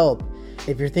BetterHelp.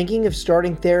 If you're thinking of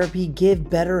starting therapy, give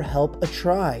BetterHelp a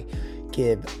try.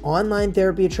 Give online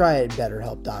therapy a try at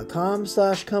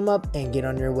betterhelp.com/comeup and get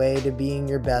on your way to being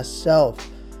your best self.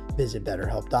 Visit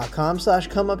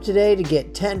betterhelp.com/comeup today to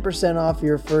get 10% off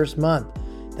your first month.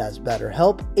 That's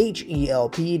BetterHelp,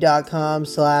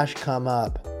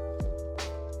 HELP.com/comeup.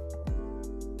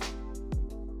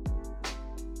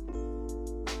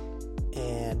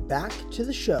 And back to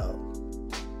the show.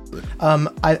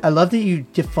 I love that you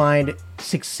defined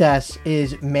success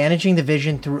is managing the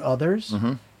vision through others.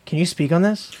 Mm-hmm. Can you speak on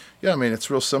this? Yeah, I mean, it's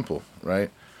real simple, right?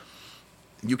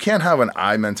 You can't have an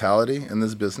I mentality in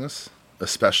this business,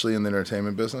 especially in the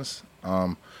entertainment business.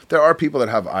 There are people that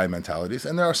have I mentalities,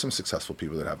 and there are some successful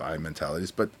people that have I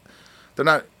mentalities, but they're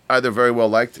not either very well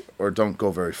liked or don't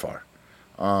go very far.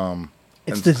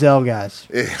 It's the Zell guys.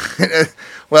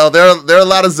 Well, there are a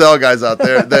lot of Zell guys out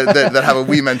there that have a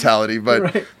we mentality, but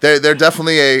Right. they're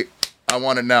definitely a I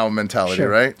want it now mentality, Sure,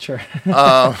 right? Sure.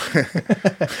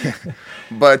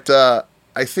 But I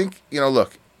think,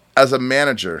 look, as a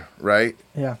manager, right,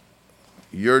 Yeah.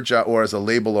 your job, or as a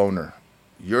label owner,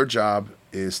 your job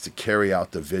is to carry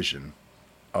out the vision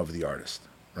of the artist,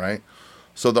 right?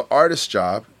 So the artist's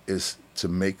job is to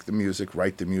make the music,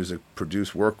 write the music,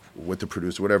 produce, work with the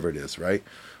producer, whatever it is, right?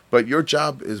 But your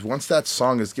job is, once that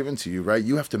song is given to you, right,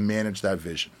 you have to manage that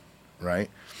vision, right?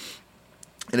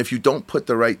 And if you don't put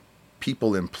the right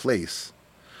people in place,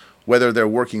 whether they're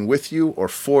working with you or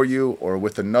for you or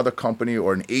with another company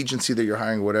or an agency that you're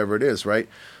hiring, whatever it is, right?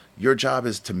 Your job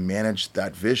is to manage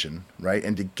that vision, right?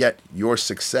 And to get your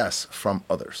success from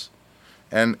others.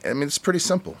 And I mean, it's pretty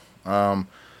simple. The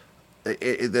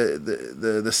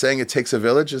saying "it takes a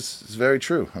village" is very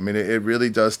true. I mean, it really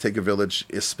does take a village,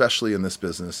 especially in this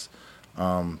business,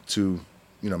 to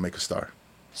make a star.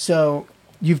 So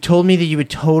you've told me that you would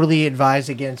totally advise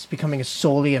against becoming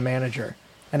solely a manager.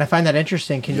 And I find that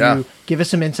interesting. Can you give us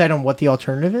some insight on what the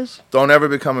alternative is? Don't ever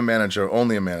become a manager,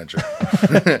 only a manager.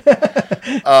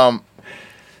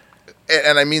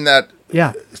 And I mean that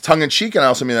tongue in cheek, and I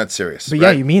also mean that serious. But right?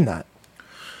 yeah, you mean that.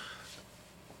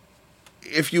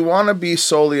 If you want to be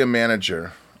solely a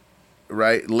manager,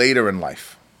 right, later in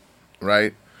life,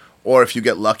 right, or if you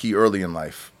get lucky early in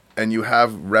life and you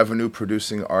have revenue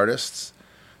producing artists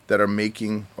that are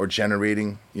making or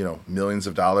generating, millions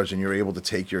of dollars, and you're able to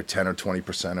take your 10 or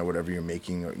 20% or whatever you're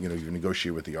making, or, you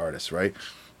negotiate with the artist, right?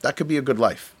 That could be a good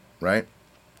life, right?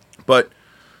 But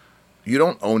you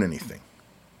don't own anything,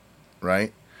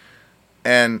 right?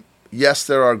 And yes,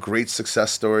 there are great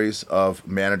success stories of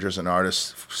managers and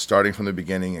artists starting from the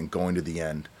beginning and going to the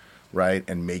end, right?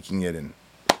 And making it in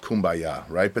kumbaya,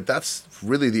 right? But that's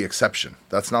really the exception.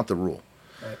 That's not the rule.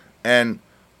 Right. And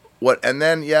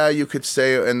then you could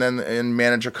say, and then in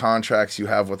manager contracts, you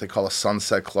have what they call a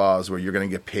sunset clause where you're going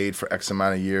to get paid for X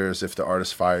amount of years if the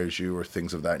artist fires you or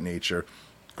things of that nature.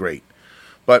 Great.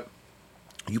 But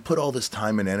you put all this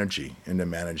time and energy into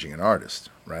managing an artist,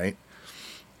 right?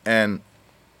 And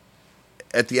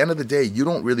at the end of the day, you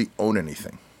don't really own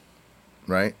anything,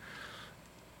 right?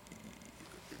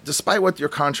 Despite what your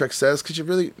contract says, because you're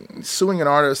really suing an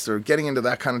artist or getting into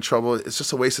that kind of trouble, it's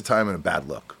just a waste of time and a bad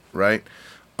look, right?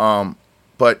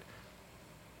 But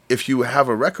if you have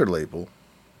a record label,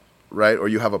 right, or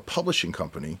you have a publishing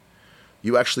company,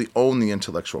 you actually own the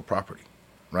intellectual property,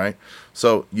 right?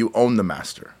 So you own the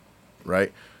master,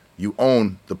 right? You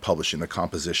own the publishing, the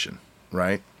composition,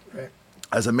 right? Right.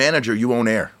 As a manager, you own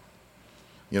air.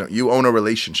 You own a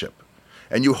relationship.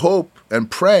 And you hope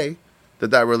and pray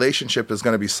that relationship is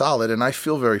going to be solid, and I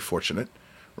feel very fortunate,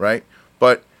 right?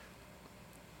 But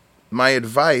my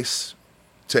advice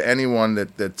to anyone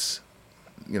that's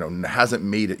hasn't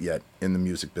made it yet in the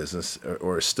music business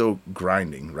or is still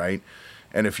grinding, right?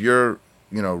 And if you're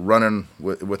running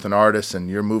with an artist and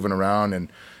you're moving around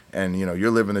and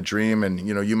you're living the dream, and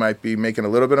you might be making a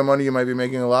little bit of money, you might be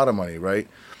making a lot of money, right?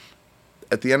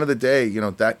 At the end of the day,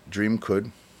 that dream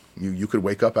could you could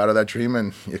wake up out of that dream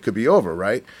and it could be over,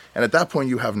 right? And at that point,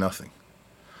 you have nothing.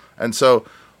 And so,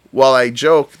 while I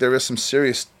joke, there is some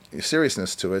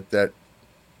seriousness to it that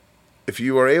if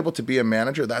you are able to be a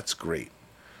manager, that's great.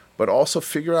 But also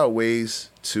figure out ways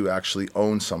to actually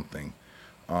own something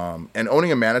And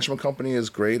owning a management company is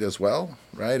great as well,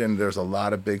 right? And there's a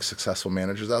lot of big successful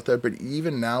managers out there. But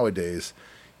even nowadays,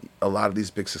 a lot of these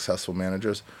big successful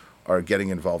managers are getting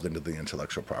involved into the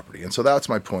intellectual property. And so that's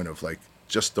my point of like,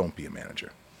 just don't be a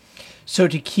manager. So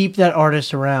to keep that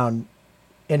artist around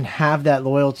and have that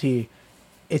loyalty,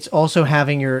 it's also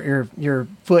having your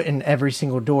foot in every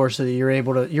single door so that you're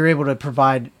able to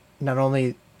provide not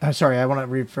only. Sorry, I want to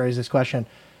rephrase this question.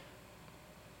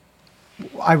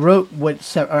 I wrote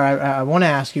I want to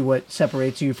ask you what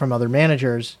separates you from other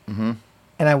managers, and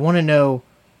I want to know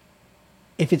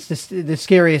if it's the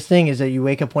scariest thing is that you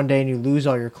wake up one day and you lose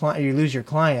all your you lose your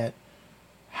client.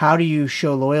 How do you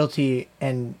show loyalty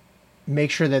and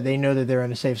make sure that they know that they're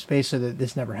in a safe space so that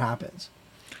this never happens?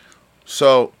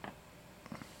 So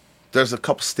there's a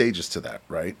couple stages to that,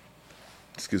 right?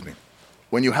 Excuse me.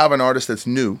 When you have an artist that's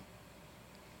new,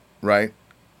 right,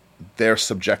 they're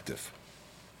subjective.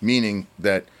 Meaning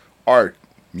that art,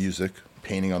 music,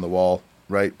 painting on the wall,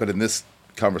 right? But in this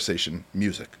conversation,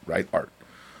 music, right? Art.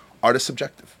 Art is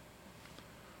subjective.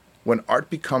 When art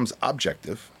becomes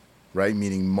objective, right?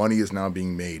 Meaning money is now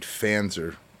being made, fans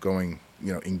are going,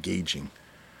 engaging.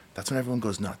 That's when everyone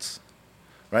goes nuts,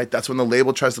 right? That's when the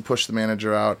label tries to push the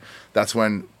manager out. That's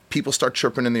when people start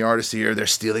chirping in the artist's ear, they're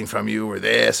stealing from you or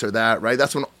this or that, right?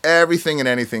 That's when everything and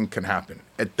anything can happen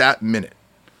at that minute,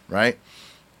 right?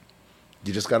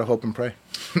 You just got to hope and pray.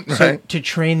 Right? So to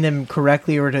train them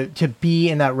correctly or to be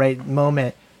in that right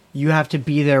moment, you have to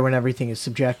be there when everything is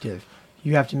subjective.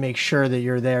 You have to make sure that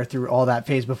you're there through all that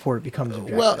phase before it becomes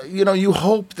objective. Well, you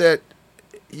hope that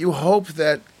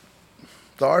the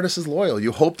artist is loyal.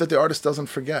 You hope that the artist doesn't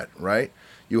forget, right?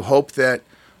 You hope that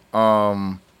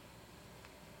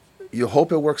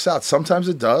it works out. Sometimes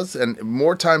it does, and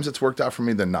more times it's worked out for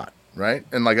me than not, right?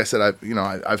 And like I said,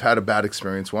 I've had a bad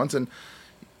experience once, and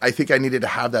I think I needed to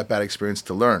have that bad experience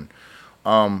to learn.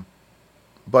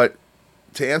 But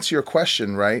to answer your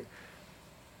question, right,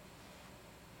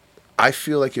 I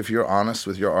feel like if you're honest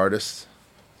with your artists,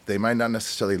 they might not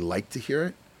necessarily like to hear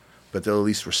it, but they'll at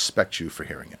least respect you for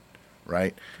hearing it,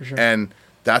 right? For sure. And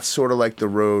that's sort of like the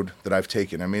road that I've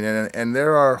taken. I mean, and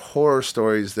there are horror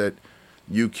stories that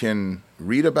you can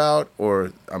read about,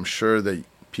 or I'm sure that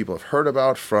people have heard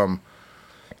about, from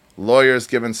lawyers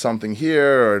giving something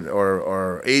here,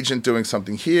 or agent doing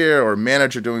something here, or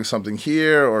manager doing something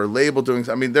here, or label doing.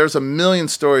 I mean, there's a million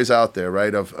stories out there,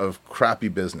 right, of crappy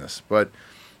business. But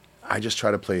I just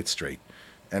try to play it straight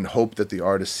and hope that the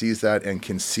artist sees that and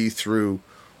can see through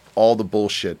all the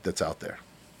bullshit that's out there.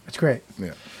 That's great.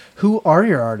 Yeah. Who are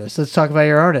your artists? Let's talk about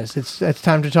your artists. It's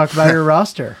time to talk about your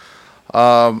roster.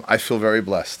 I feel very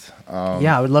blessed.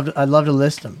 Yeah, I'd love to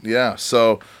list them. Yeah.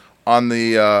 So on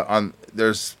the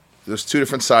there's two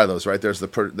different silos, right? There's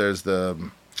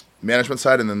the management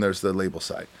side, and then there's the label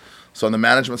side. So on the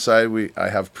management side, I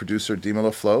have producer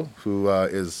DIMELO, who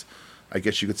is, I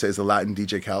guess you could say, is the Latin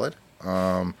DJ Khaled.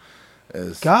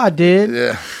 God did.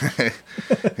 Yeah.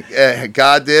 Yeah,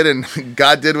 God did, and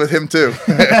God did with him too.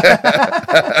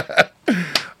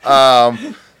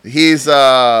 He's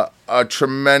a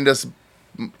tremendous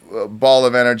ball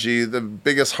of energy, the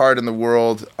biggest heart in the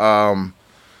world.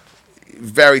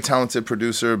 Very talented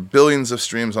producer, billions of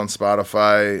streams on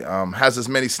Spotify, has as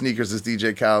many sneakers as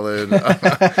DJ Khaled,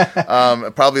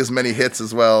 probably as many hits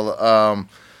as well,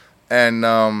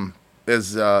 and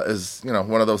is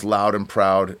one of those loud and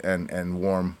proud and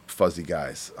warm, fuzzy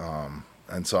guys.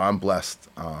 And so I'm blessed,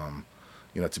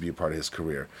 to be a part of his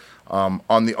career.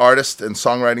 On the artist and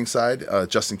songwriting side,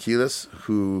 Justin QUILES,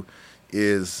 who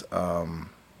is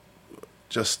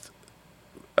just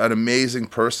an amazing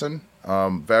person.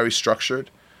 Very structured,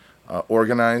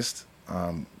 organized,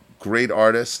 great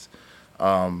artist,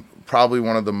 probably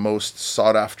one of the most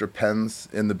sought after pens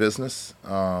in the business,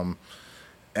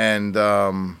 and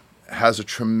has a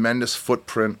tremendous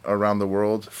footprint around the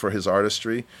world for his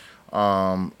artistry,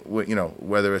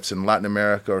 whether it's in Latin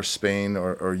America or Spain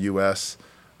or US,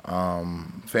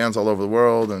 fans all over the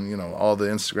world, and all the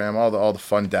Instagram, all the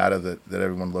fun data that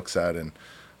everyone looks at, and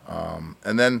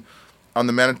then on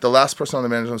the last person on the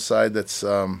management side that's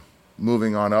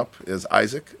moving on up is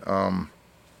IZAAK.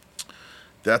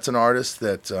 That's an artist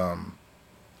that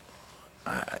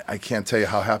I can't tell you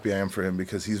how happy I am for him,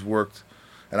 because he's worked,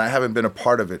 and I haven't been a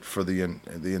part of it for the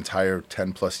entire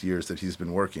 10 plus years that he's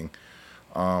been working.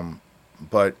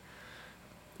 But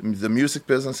the music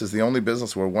business is the only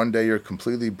business where one day you're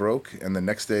completely broke and the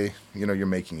next day, you're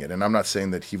making it. And I'm not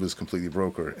saying that he was completely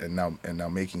broke and now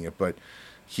making it, but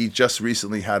he just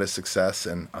recently had a success,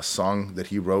 and a song that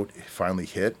he wrote finally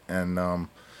hit, and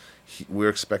we're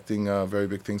expecting very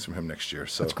big things from him next year.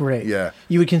 So that's great. Yeah.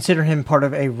 You would consider him part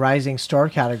of a rising star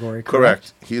category,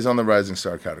 correct? He's on the rising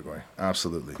star category.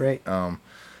 Absolutely. Great.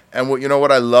 And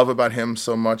what I love about him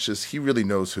so much is he really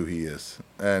knows who he is.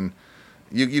 And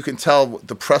you can tell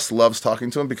the press loves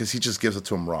talking to him because he just gives it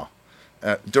to him raw.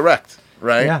 Direct,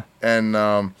 right? Yeah.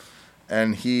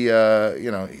 And he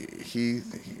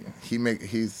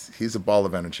he's a ball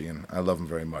of energy, and I love him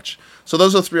very much. So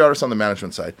those are 3 artists on the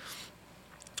management side.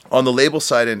 On the label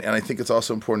side, and I think it's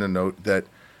also important to note that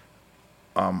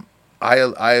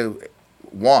I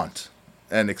want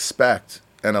and expect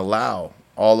and allow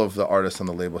all of the artists on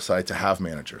the label side to have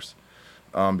managers,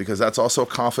 because that's also a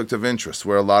conflict of interest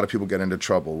where a lot of people get into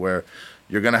trouble, where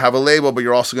you're going to have a label, but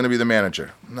you're also going to be the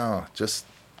manager. No, just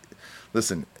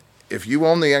listen. If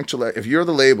you're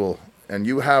the label and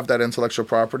you have that intellectual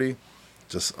property,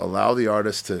 just allow the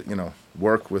artist to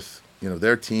work with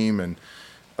their team, and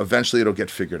eventually it'll get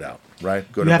figured out, right?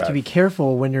 You have to be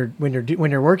careful when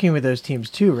you're working with those teams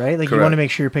too, right? Like, Correct. You want to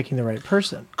make sure you're picking the right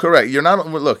person. Correct. You're not.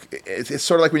 Look, it's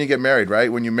sort of like when you get married,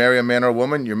 right? When you marry a man or a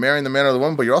woman, you're marrying the man or the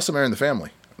woman, but you're also marrying the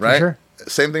family, right? For sure.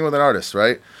 Same thing with an artist,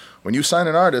 right? When you sign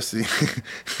an artist,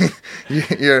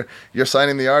 you're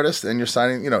signing the artist, and you're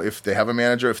signing, if they have a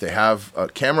manager, if they have a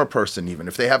camera person, even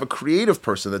if they have a creative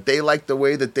person that they like the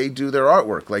way that they do their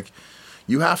artwork, like,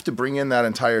 you have to bring in that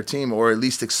entire team, or at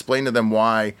least explain to them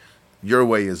why your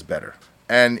way is better.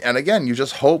 And again, you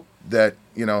just hope that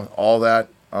all that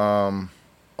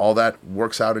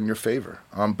works out in your favor.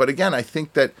 But again, I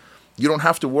think that you don't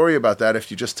have to worry about that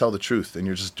if you just tell the truth and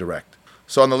you're just direct.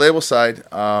 So on the label side,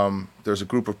 there's a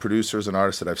group of producers and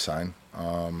artists that I've signed.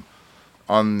 On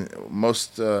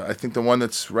most, I think the one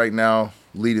that's right now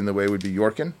leading the way would be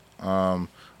Yorkin,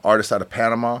 artist out of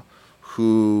Panama,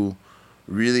 who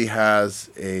really has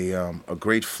a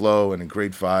great flow and a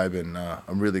great vibe, and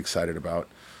I'm really excited about.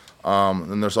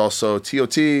 And there's also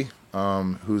TOT,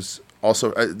 who's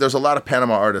also there's a lot of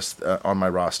Panama artists on my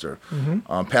roster.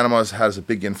 Mm-hmm. Panama has a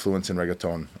big influence in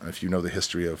reggaeton, if you know the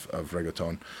history of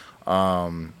reggaeton.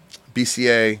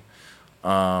 BCA,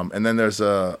 and then there's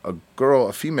a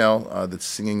female that's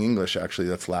singing English, actually,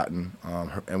 that's Latin,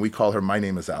 and we call her My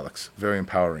Name is Alex. Very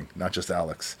empowering, not just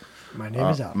Alex. My name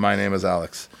is Alex. My name is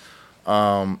Alex.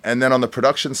 And then on the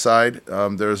production side,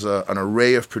 there's an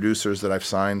array of producers that I've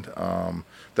signed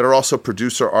that are also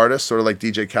producer artists, sort of like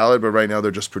DJ Khaled, but right now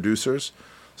they're just producers.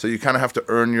 So you kind of have to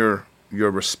earn your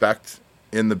respect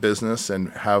in the business and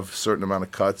have a certain amount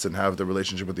of cuts and have the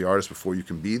relationship with the artist before you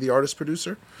can be the artist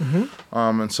producer. Mm-hmm.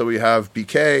 And so we have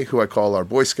BK, who I call our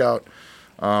Boy Scout.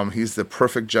 He's the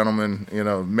perfect gentleman,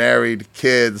 married,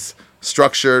 kids,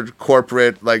 structured,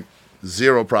 corporate, like,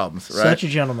 zero problems, right? Such a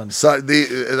gentleman. So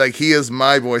he is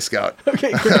my Boy Scout.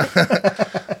 Okay,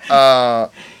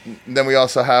 then we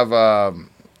also have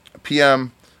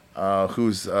PM,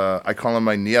 who's I call him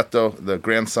my nieto, the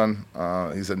grandson.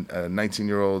 He's a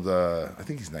 19-year-old. I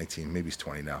think he's 19, maybe he's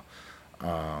 20 now.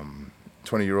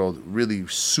 20-year-old, really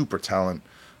super talent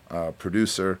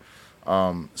producer.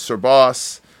 Sir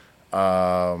Boss.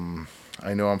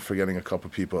 I know I'm forgetting a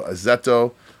couple people.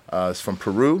 Azeto is from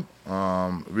Peru.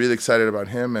 Really excited about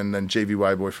him, and then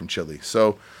JVY Boy from Chile.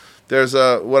 So there's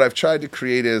what I've tried to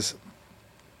create is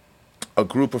a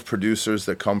group of producers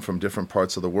that come from different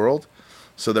parts of the world,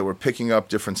 so that we're picking up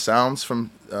different sounds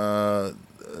from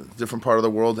different part of the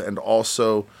world, and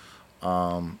also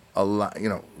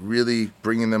really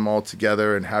bringing them all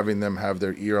together and having them have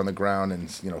their ear on the ground, and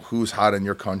who's hot in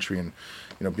your country, and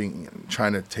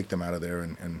trying to take them out of there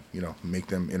and make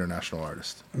them international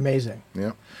artists. Amazing.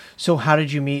 Yeah. So how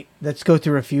did you meet? Let's go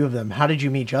through a few of them. How did you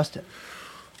meet Justin?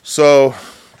 So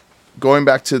going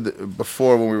back to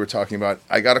before when we were talking about,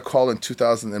 I got a call in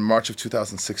March of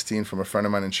 2016 from a friend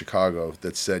of mine in Chicago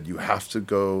that said, you have to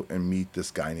go and meet this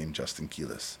guy named Justin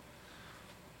QUILES.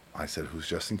 I said, who's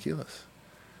Justin QUILES?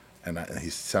 And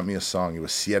he sent me a song. It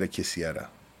was Sierra Quisiera.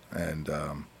 And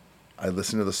I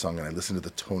listened to the song, and I listened to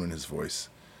the tone in his voice.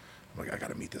 I'm like, I got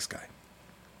to meet this guy.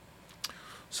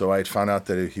 So I had found out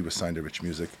that he was signed to Rich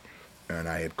Music, and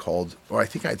I had called, or I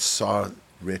think I saw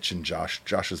Rich and Josh.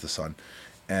 Josh is the son.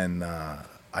 And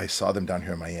I saw them down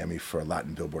here in Miami for a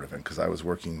Latin Billboard event, because I was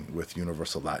working with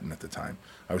Universal Latin at the time.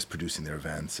 I was producing their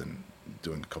events and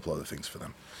doing a couple other things for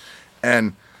them.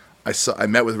 And I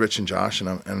met with Rich and Josh,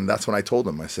 and that's when I told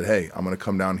them. I said, hey, I'm going to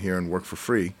come down here and work for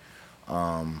free.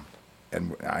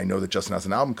 And I know that Justin has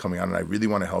an album coming out, and I really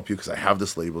want to help you because I have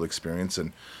this label experience,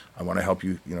 and I want to help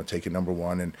you, take it number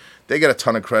one. And they get a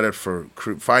ton of credit for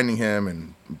finding him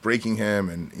and breaking him.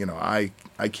 And,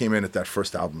 I came in at that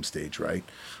first album stage, right?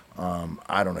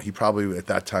 I don't know. He probably, at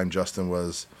that time, Justin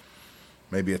was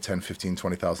maybe a $10, $15,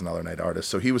 $20,000 a night artist.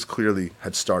 So he was clearly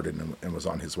had started and was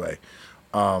on his way.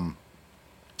 So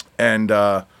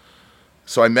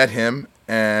I met him,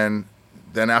 and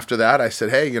then after that I said,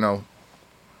 hey,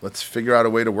 let's figure out a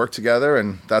way to work together.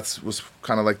 And that was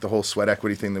kind of like the whole sweat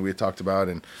equity thing that we had talked about.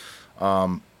 And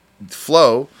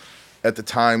Flo at the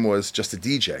time was just a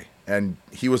DJ, and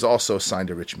he was also signed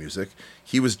to Rich Music.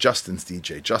 He was Justin's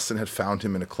DJ. Justin had found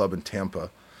him in a club in Tampa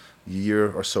a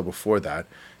year or so before that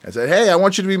and said, hey, I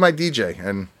want you to be my DJ.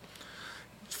 And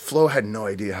Flo had no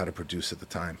idea how to produce at the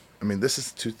time. I mean, this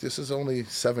is only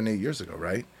 7-8 years ago,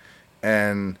 right?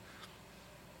 And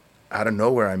out of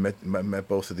nowhere, I met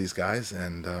both of these guys,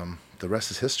 and the rest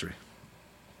is history.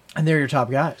 And they're your top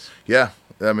guys. Yeah.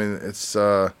 I mean, it's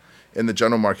in the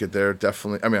general market, they're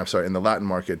definitely, in the Latin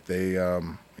market, they,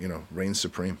 reign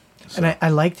supreme. So. And I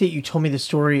like that you told me the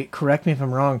story. Correct me if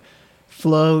I'm wrong.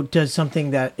 Flo does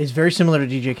something that is very similar to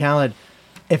DJ Khaled.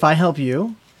 If I help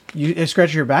you, you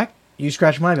scratch your back, you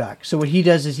scratch my back. So what he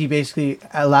does is he basically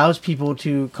allows people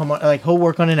to come on, like he'll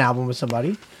work on an album with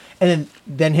somebody, and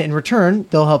then in return,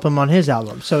 they'll help him on his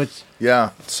album. So it's...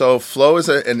 Yeah. So Flo is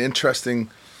an interesting...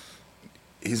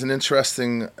 He's an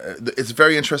interesting... it's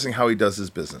very interesting how he does his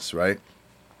business, right?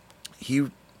 He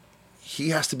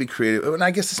has to be creative. And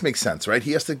I guess this makes sense, right?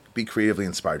 He has to be creatively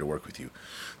inspired to work with you.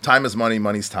 Time is money,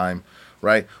 money's time,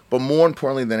 right? But more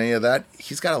importantly than any of that,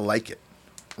 he's got to like it,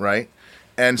 right?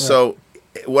 And so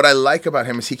what I like about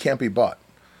him is he can't be bought.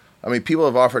 I mean, people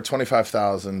have offered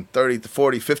 $25,000, $30,000,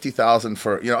 $40,000, $50,000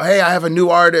 for, hey, I have a new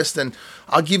artist and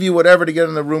I'll give you whatever to get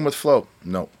in the room with Flo.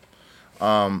 No.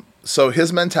 So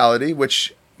his mentality,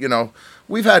 which,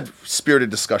 we've had spirited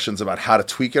discussions about how to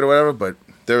tweak it or whatever, but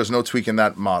there is no tweak in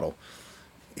that model.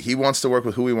 He wants to work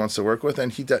with who he wants to work with, and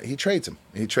he trades him.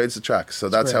 He trades the tracks. So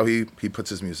that's how he puts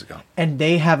his music out. And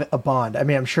they have a bond. I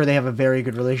mean, I'm sure they have a very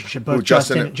good relationship, both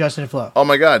Justin and Flo. Oh,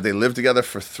 my God. They lived together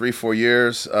for 3-4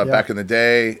 years back in the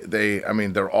day.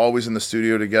 They're always in the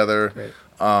studio together.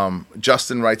 Right.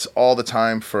 Justin writes all the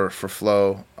time for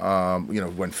Flo,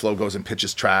 when Flo goes and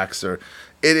pitches tracks. Or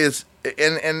it is,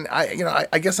 and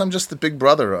I guess I'm just the big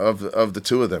brother of the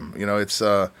two of them. It's...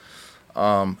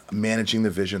 managing the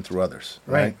vision through others,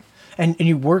 right? And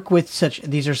you work with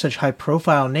these are such high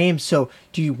profile names. So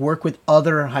do you work with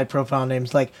other high profile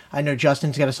names? Like I know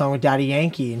Justin's got a song with Daddy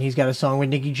Yankee, and he's got a song with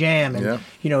Nicky Jam, and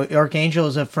Archangel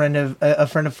is a friend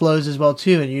of Flo's as well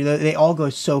too. And they all go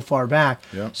so far back.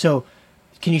 Yeah. So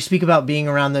can you speak about being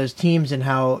around those teams and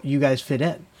how you guys fit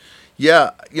in?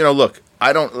 Yeah, look,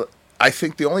 I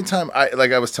think the only time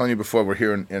like I was telling you before, we're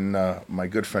here in my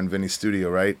good friend Vinny's studio,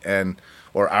 right?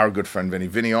 Or our good friend Vinny.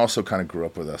 Vinny also kind of grew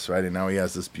up with us, right? And now he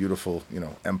has this beautiful,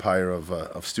 empire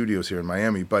of studios here in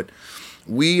Miami. But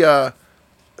I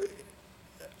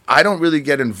don't really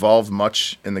get involved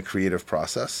much in the creative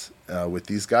process with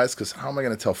these guys, because how am I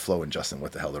going to tell Flo and Justin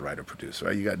what the hell to write or produce,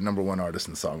 right? You got number one artist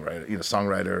and songwriter,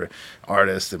 songwriter,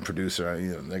 artist, and producer.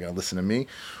 They're going to listen to me.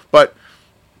 But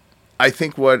I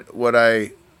think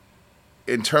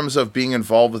in terms of being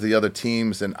involved with the other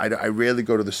teams, and I rarely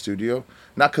go to the studio,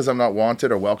 not because I'm not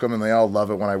wanted or welcome, and they all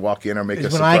love it when I walk in or make a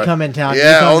surprise. When I come in town,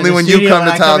 yeah, only when you come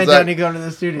to town. You go to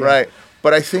the studio, right?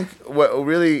 But I think what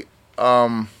really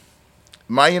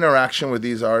my interaction with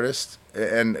these artists,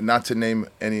 and not to name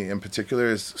any in particular,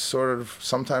 is sort of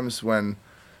sometimes when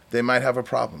they might have a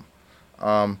problem,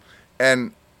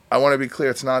 and I want to be clear,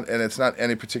 it's not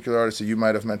any particular artist that you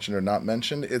might have mentioned or not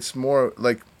mentioned. It's more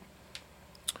like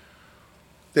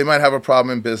they might have a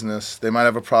problem in business. They might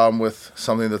have a problem with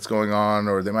something that's going on,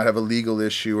 or they might have a legal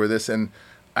issue or this. And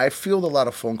I field a lot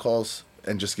of phone calls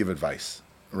and just give advice,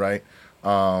 right?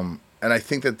 And I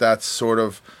think that's sort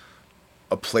of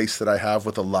a place that I have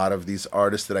with a lot of these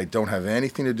artists that I don't have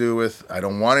anything to do with. I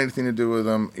don't want anything to do with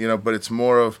them, but it's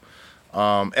more of,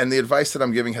 and the advice that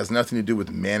I'm giving has nothing to do with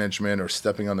management or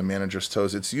stepping on the manager's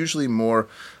toes. It's usually more,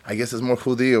 I guess it's more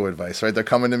Judio advice, right? They're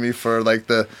coming to me for like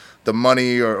the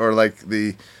money or like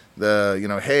the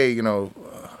hey,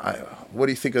 what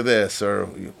do you think of this? Or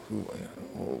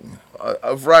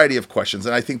a variety of questions.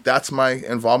 And I think that's my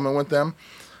involvement with them.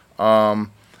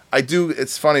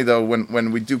 It's funny though,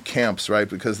 when we do camps, right?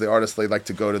 Because the artists, they like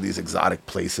to go to these exotic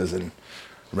places and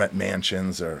rent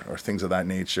mansions or things of that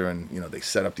nature, and they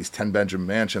set up these 10-bedroom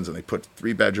mansions and they put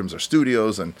 3 bedrooms or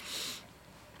studios. And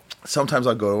sometimes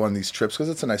I'll go on these trips because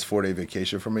it's a nice 4-day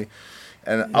vacation for me,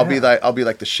 and I'll be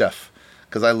like the chef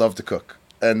because I love to cook.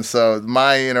 And so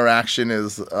my interaction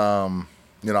is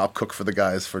I'll cook for the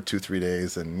guys for 2-3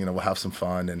 days, and we'll have some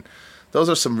fun, and those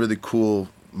are some really cool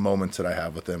moments that I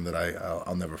have with them that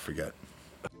I'll never forget.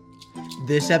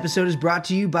 This episode is brought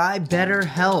to you by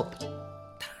BetterHelp.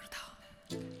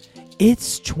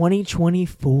 It's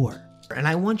 2024, and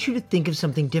I want you to think of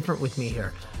something different with me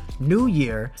here. New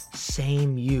year,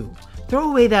 same you. Throw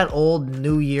away that old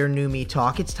new year, new me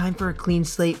talk. It's time for a clean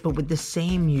slate, but with the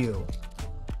same you.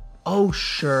 Oh,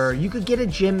 sure, you could get a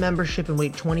gym membership and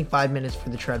wait 25 minutes for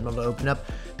the treadmill to open up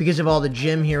because of all the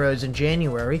gym heroes in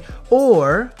January,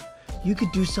 or you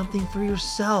could do something for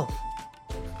yourself.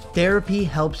 Therapy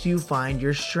helps you find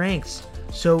your strengths,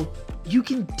 so you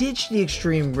can ditch the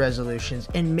extreme resolutions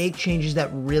and make changes that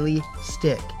really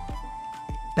stick.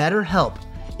 BetterHelp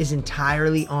is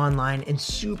entirely online and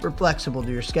super flexible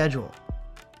to your schedule.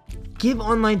 Give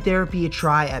online therapy a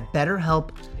try at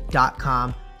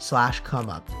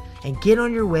betterhelp.com/comeup and get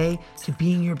on your way to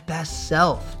being your best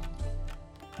self.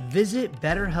 Visit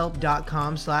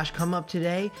betterhelp.com/comeup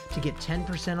today to get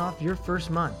 10% off your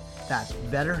first month. That's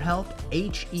BetterHelp,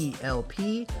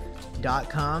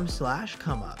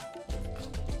 HELP.com/comeup.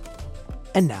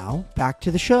 And now, back to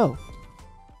the show.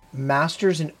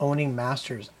 Masters and owning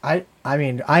masters. I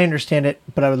mean, I understand it,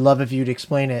 but I would love if you'd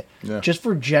explain it. Yeah. Just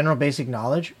for general basic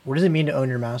knowledge, what does it mean to own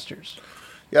your masters?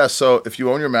 Yeah, so if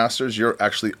you own your masters, you're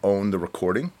actually own the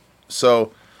recording.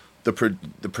 So the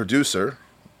producer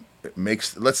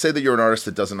makes, let's say that you're an artist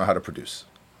that doesn't know how to produce,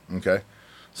 okay?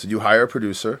 So you hire a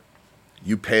producer,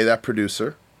 you pay that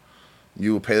producer,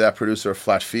 you will pay that producer a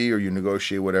flat fee, or you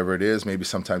negotiate whatever it is. Maybe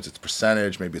sometimes it's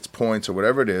percentage, maybe it's points or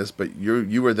whatever it is, but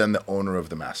you are then the owner of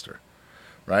the master,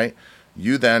 right?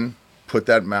 You then put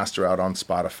that master out on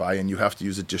Spotify, and you have to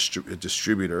use a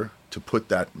distributor to put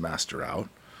that master out,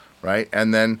 right?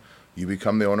 And then you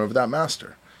become the owner of that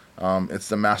master. It's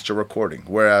the master recording.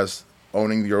 Whereas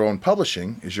owning your own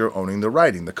publishing is you're owning the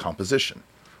writing, the composition,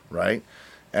 right?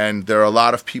 And there are a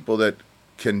lot of people that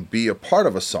can be a part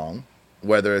of a song,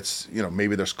 whether it's,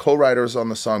 maybe there's co-writers on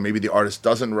the song, maybe the artist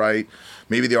doesn't write,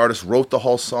 maybe the artist wrote the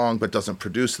whole song but doesn't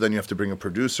produce, so then you have to bring a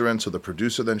producer in, so the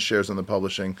producer then shares in the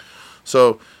publishing.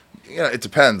 So, it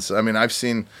depends. I mean, I've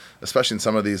seen, especially in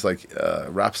some of these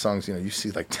rap songs, you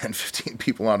see 10, 15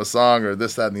 people on a song, or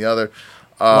this, that, and the other.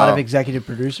 A lot of executive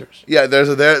producers. Yeah, there's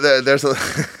a That's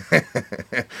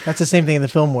the same thing in the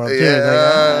film world, too.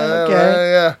 Yeah,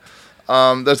 Okay. Yeah.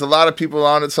 There's a lot of people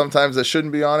on it sometimes that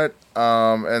shouldn't be on it.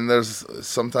 And there's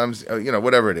sometimes,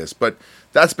 whatever it is. But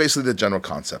that's basically the general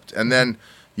concept. And then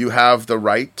you have the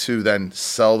right to then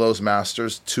sell those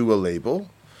masters to a label.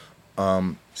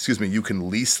 You can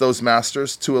lease those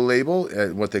masters to a label,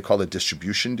 what they call a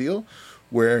distribution deal,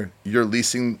 where you're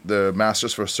leasing the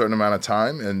masters for a certain amount of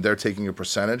time and they're taking a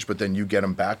percentage, but then you get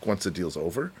them back once the deal's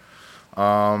over.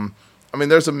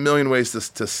 There's a million ways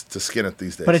to skin it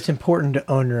these days. But it's important to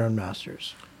own your own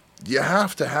masters. You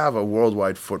have to have a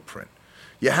worldwide footprint.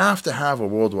 You have to have a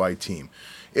worldwide team.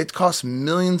 It costs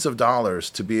millions of dollars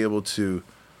to be able to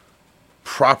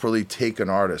properly take an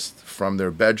artist from their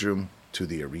bedroom to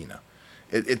the arena.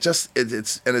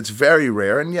 It's very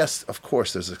rare. And yes, of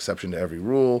course, there's an exception to every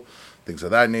rule, things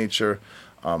of that nature.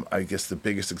 I guess the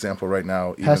biggest example right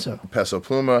now, Peso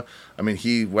Pluma.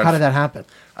 He went. How did that happen?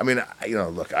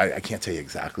 Look, I can't tell you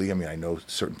exactly. I know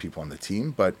certain people on the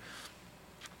team, but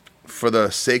for the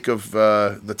sake of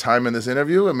the time in this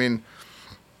interview,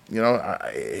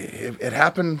 it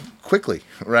happened quickly,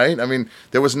 right?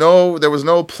 There was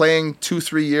no playing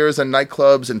 2-3 years in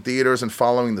nightclubs and theaters and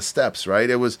following the steps, right?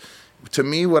 It was, to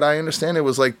me, what I understand, it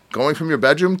was like going from your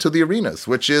bedroom to the arenas,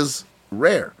 which is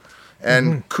rare.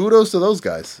 And kudos to those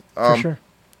guys. For sure.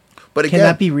 But again, can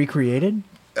that be recreated?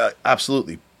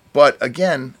 Absolutely. But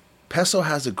again, Peso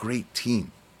has a great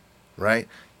team, right?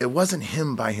 It wasn't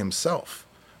him by himself,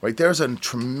 right? There's a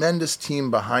tremendous team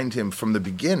behind him from the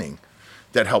beginning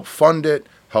that helped fund it,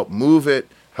 helped move it,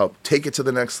 helped take it to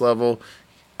the next level.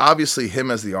 Obviously,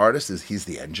 him as the artist, he's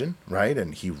the engine, right?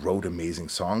 And he wrote amazing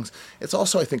songs. It's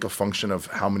also, I think, a function of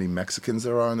how many Mexicans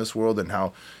there are in this world and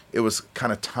how it was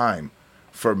kind of time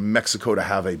for Mexico to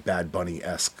have a Bad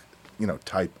Bunny-esque,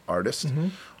 type artist.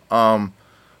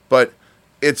 But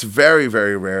it's very,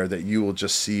 very rare that you will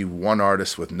just see one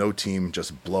artist with no team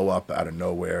just blow up out of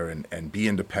nowhere and be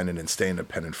independent and stay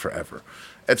independent forever.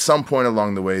 At some point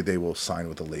along the way, they will sign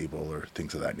with a label or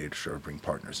things of that nature or bring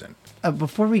partners in.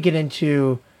 Before we get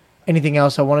into anything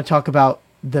else, I want to talk about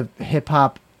the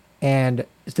hip-hop and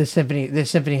hip-hop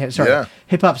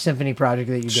symphony project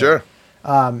that you did. Sure.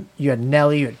 You had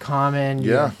Nelly, you had Common,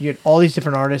 you had all these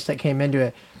different artists that came into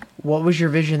it. What was your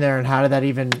vision there, and how did that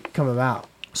even come about?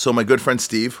 So my good friend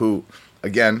Steve, who,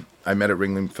 again, I met at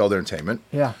Ringling-Felder Entertainment.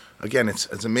 Yeah. Again,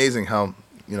 it's amazing how,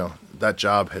 that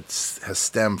job has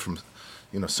stemmed from,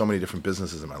 so many different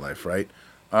businesses in my life, right?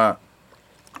 My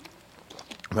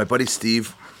buddy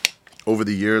Steve, over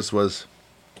the years,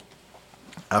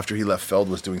 after he left Feld,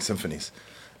 was doing symphonies.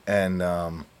 And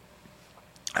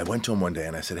I went to him one day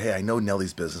and I said, hey, I know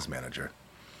Nelly's business manager.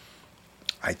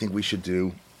 I think we should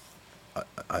do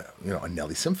a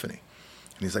Nelly symphony.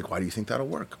 And he's like, why do you think that'll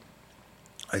work?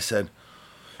 I said,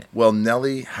 well,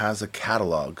 Nelly has a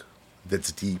catalog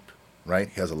that's deep, right?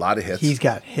 He has a lot of hits. He's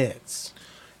got hits.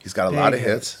 He's got a lot of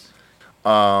hits.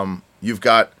 You've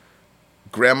got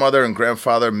grandmother and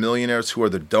grandfather millionaires who are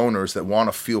the donors that want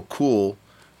to feel cool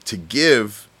to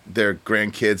give their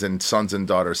grandkids and sons and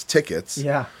daughters tickets.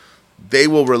 Yeah. They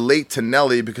will relate to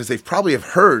Nelly because they probably have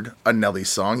heard a Nelly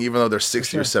song, even though they're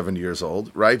 60 or 70 years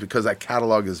old, right? Because that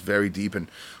catalog is very deep and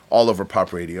all over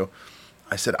pop radio.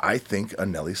 I said, I think a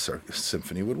Nelly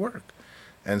symphony would work.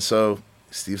 And so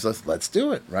Steve says, let's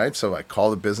do it, right? So I call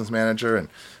the business manager and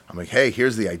I'm like, hey,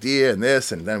 here's the idea and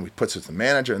this. And then we put it with the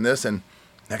manager and this. And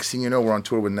next thing you know, we're on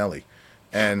tour with Nelly.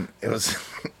 And it was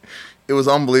it was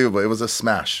unbelievable. It was a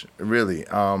smash, really.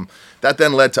 That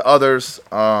then led to others.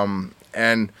 And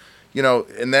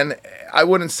then I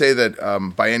wouldn't say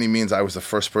that by any means I was the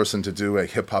first person to do a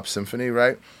hip-hop symphony,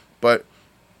 right? But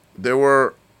there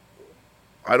were,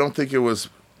 I don't think it was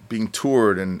being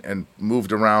toured and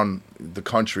moved around the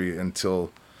country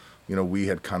until, we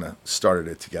had kind of started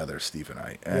it together, Steve and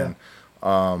I. And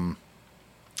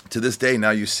to this day,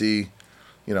 now you see,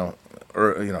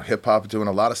 hip-hop doing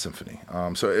a lot of symphony.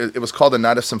 So it was called the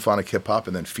Night of Symphonic Hip-Hop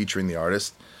and then featuring the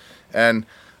artist. And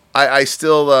I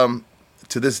still...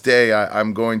 to this day,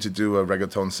 I'm going to do a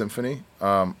reggaeton symphony.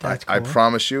 That's cool. I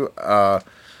promise you.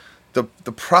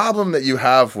 The problem that you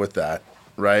have with that,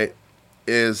 right,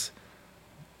 is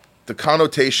the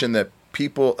connotation that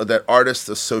artists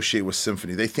associate with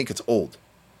symphony. They think it's old,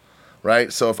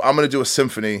 right? So if I'm going to do a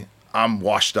symphony, I'm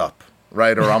washed up,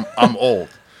 right, or I'm old.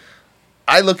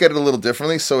 I look at it a little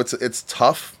differently, so it's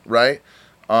tough, right?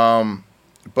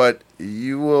 But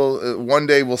you will one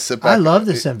day we'll sit back. I love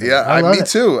the symphony. Yeah, me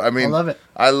too. I mean, I love it.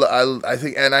 I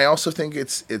think, and I also think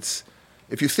it's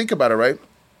if you think about it, right,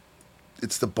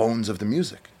 it's the bones of the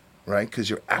music, right? Because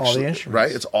you're actually all the instruments.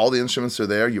 Right. It's all the instruments are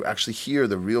there. You actually hear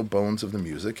the real bones of the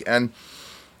music, and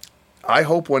I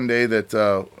hope one day that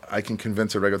I can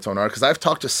convince a reggaeton artist, because I've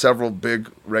talked to several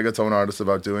big reggaeton artists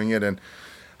about doing it, and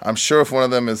I'm sure if one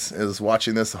of them is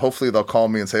watching this, hopefully they'll call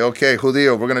me and say, okay,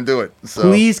 Judio, we're going to do it. So.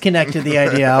 Please connect to the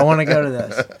idea. I want to go to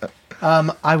this.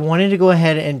 I wanted to go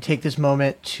ahead and take this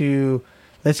moment to,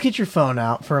 let's get your phone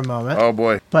out for a moment. Oh,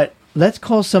 boy. But let's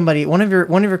call somebody, one of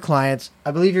your clients.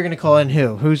 I believe you're going to call in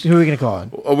who? Who are we going to call in?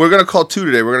 We're going to call two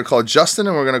today. We're going to call Justin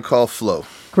and we're going to call Flo.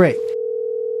 Great.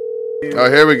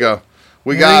 Oh, here we go.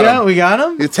 We got him. We got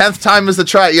him? The 10th time is the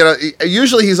try.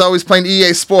 Usually he's always playing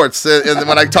EA Sports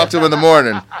when I talk to him in the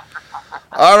morning.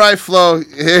 All right, Flo.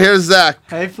 Here's Zach.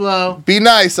 Hey, Flo. Be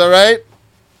nice, all right?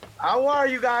 How are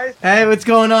you guys? Hey, what's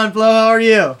going on, Flo? How are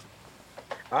you?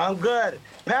 I'm good.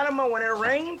 Panama, when it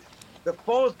rains, the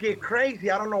phones get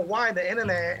crazy. I don't know why. The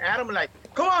internet. Adam like,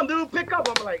 come on, dude, pick up.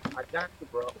 I'm like, I got you,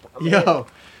 bro.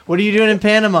 What are you doing in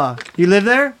Panama? You live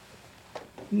there?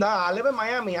 Nah, I live in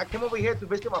Miami. I came over here to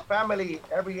visit my family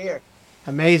every year.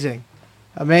 Amazing.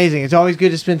 It's always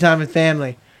good to spend time with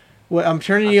family. Well, I'm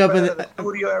turning you up in the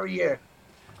studio every year.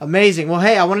 Amazing. Well,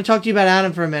 hey, I want to talk to you about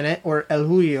Adam for a minute, or El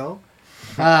Judio.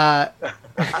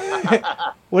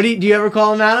 Do you ever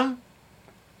call him Adam?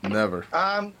 Never.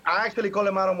 I actually call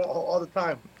him Adam all the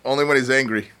time. Only when he's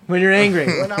angry. When you're angry.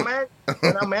 When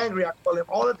I'm angry, I call him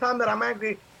all the time that I'm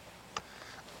angry.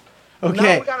 Okay.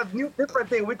 Now we got a new different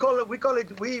thing. We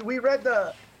read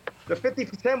the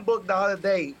 50% book the other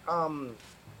day.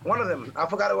 One of them, I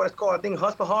forgot what it's called. I think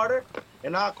Hustle Harder,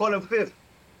 and now I call him Fifth.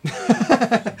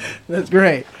 That's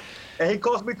great. And he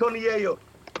calls me Tony Ayo.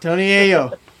 Tony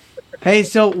Ayo. Hey,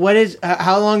 so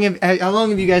how long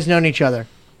have you guys known each other?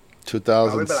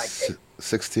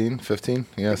 2016, 15,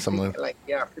 yeah, something like.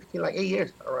 15, 8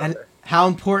 years. And there. How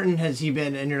important has he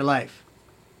been in your life?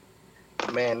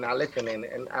 Man, now listen,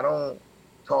 and I don't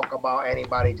talk about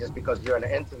anybody just because you're in an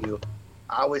interview.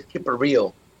 I always keep it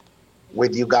real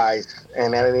with you guys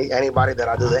and anybody that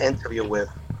I do the interview with.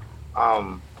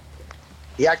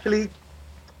 He actually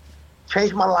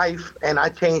changed my life, and I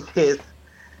changed his.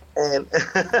 And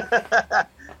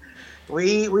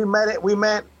we met,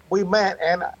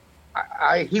 and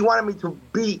he wanted me to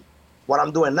be what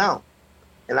I'm doing now.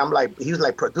 And I'm like, he was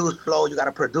like, produce, Flo, you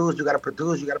gotta produce. I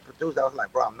was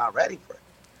like, bro, I'm not ready for it.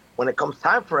 When it comes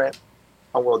time for it,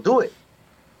 I will do it.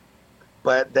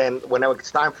 But then whenever it's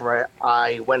time for it,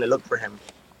 I went and looked for him.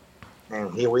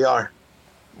 And here we are.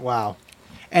 Wow.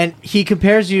 And he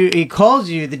calls you the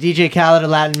DJ Khaled of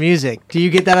Latin music. Do you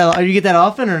get that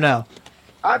often or no?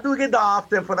 I do get that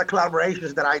often for the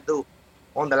collaborations that I do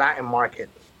on the Latin market.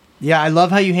 Yeah, I love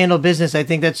how you handle business. I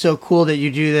think that's so cool that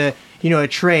you do the, a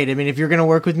trade. I mean, if you're going to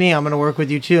work with me, I'm going to work with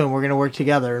you too, and we're going to work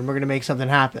together, and we're going to make something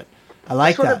happen. I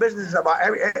like That's what that. the business is about.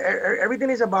 Everything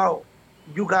is about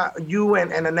you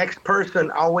and the next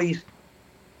person always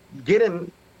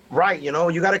getting right.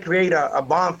 You got to create a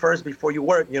bond first before you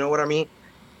work. You know what I mean?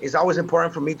 It's always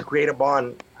important for me to create a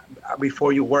bond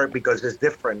before you work because it's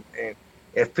different and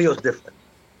it feels different.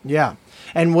 Yeah.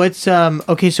 And what's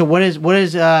okay? So what is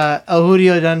El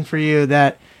Judio done for you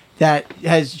that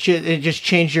has it just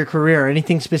changed your career?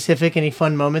 Anything specific? Any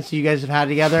fun moments that you guys have had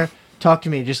together? Talk to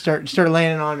me. Just start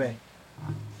laying it on me.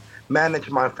 Manage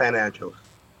my financials.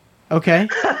 Okay,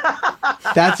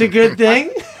 that's a good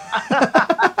thing.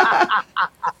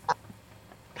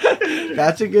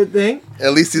 That's a good thing.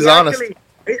 At least he's honest. Actually,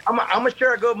 I'm gonna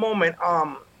share a good moment.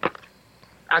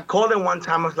 I called him one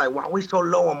time. I was like, "Why are we so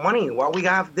low on money? Why we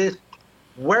have this?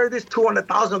 Where this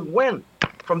 200,000 went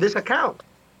from this account?"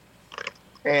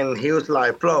 And he was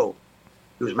like, "Flo,"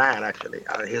 he was mad actually.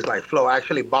 He was like, "Flo, I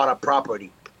actually bought a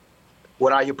property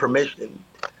without your permission,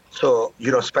 so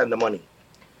you don't spend the money."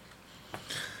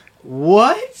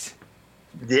 What?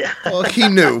 Yeah. Well, he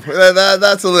knew.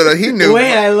 That's a little. He knew.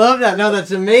 Wait, I love that. No,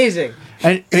 that's amazing.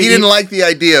 And he didn't like the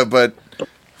idea, but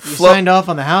you signed off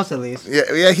on the house at least.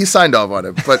 Yeah, he signed off on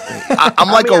it. But I'm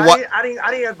like I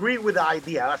didn't agree with the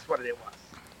idea. That's what it was.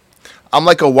 I'm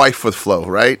like a wife with Flo,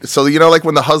 right? So like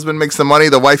when the husband makes the money,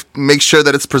 the wife makes sure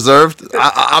that it's preserved.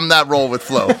 I'm that role with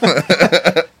Flo.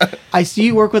 I see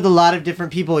you work with a lot of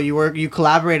different people. You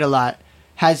collaborate a lot.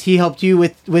 Has he helped you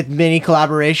with many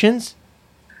collaborations?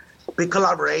 Big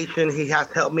collaboration. He has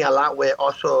helped me a lot with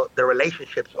also the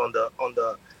relationships on the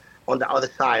other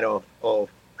side of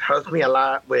helps me a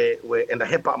lot with in the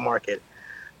hip hop market.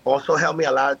 Also helped me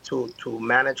a lot to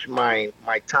manage my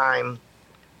time,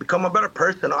 become a better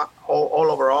person all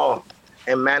overall,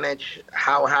 and manage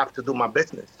how I have to do my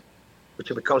business, which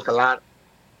becomes a lot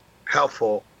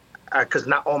helpful because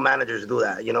not all managers do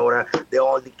that. You know what? They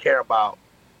only care about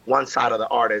one side of the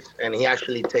artist, and he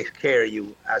actually takes care of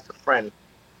you as a friend,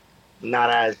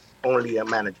 not as only a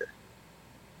manager.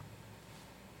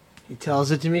 He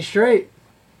tells it to me straight.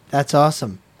 That's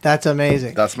awesome. That's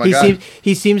amazing. That's my guy.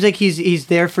 He seems like he's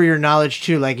there for your knowledge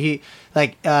too. Like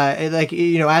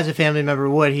as a family member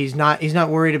would. He's not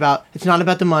worried about. It's not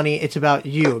about the money. It's about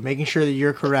you making sure that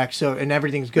you're correct. So and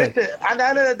everything's good. Listen, at the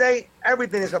end of the day,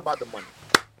 everything is about the money.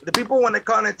 The people want to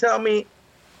come and tell me,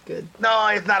 Good. No,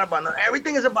 it's not about no.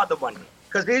 Everything is about the money.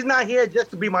 Because he's not here just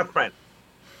to be my friend.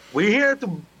 We're here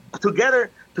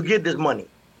together to get this money.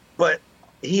 But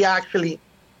he actually,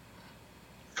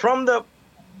 from the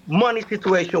money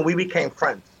situation, we became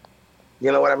friends.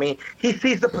 You know what I mean? He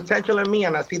sees the potential in me,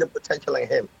 and I see the potential in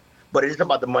him. But it's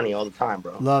about the money all the time,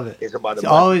 bro. Love it. It's about the it's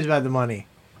money. always about the money.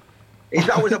 It's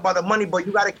always about the money, but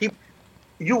you got to keep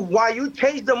while you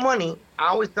chase the money. I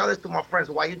always tell this to my friends: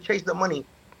 while you chase the money,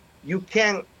 you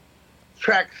can't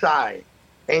track side.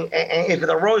 And if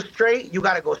the road's straight, you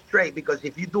got to go straight, because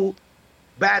if you do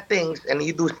bad things and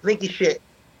you do sneaky shit,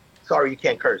 sorry, you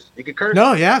can't curse. You can curse?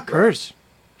 No, yeah, curse.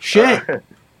 Shit.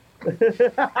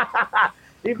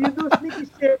 If you do sneaky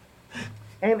shit,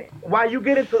 and while you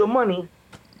get into the money,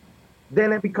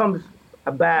 then it becomes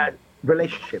a bad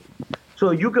relationship.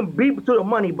 So you can be to the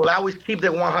money, but always keep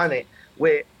the 100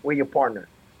 with your partner.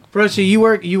 Bro, so you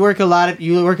work a lot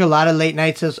of late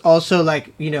nights. As also,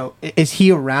 like, is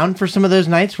he around for some of those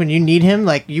nights when you need him?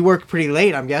 Like, you work pretty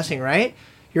late, I'm guessing, right?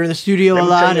 You're in the studio a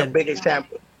lot. Let me tell you a big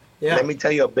example. Yeah. Let me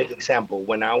tell you a big example.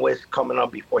 When I was coming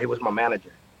up before he was my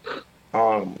manager,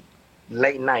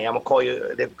 late night, I'm gonna call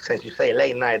you, since you say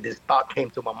late night, this thought came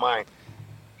to my mind.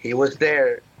 He was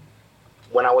there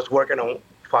when I was working on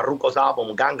Farruko's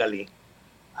album, Gangali,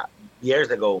 years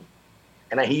ago.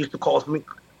 And he used to call me.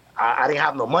 I didn't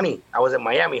have no money. I was in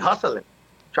Miami hustling,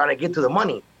 trying to get to the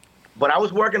money. But I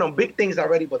was working on big things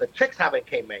already, but the checks haven't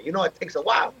came in. It takes a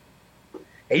while.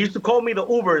 He used to call me the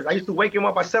Ubers. I used to wake him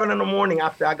up at 7 a.m.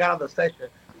 after I got out of the session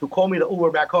to call me the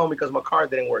Uber back home because my car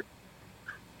didn't work.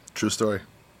 True story.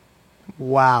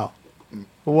 Wow.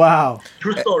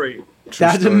 True story.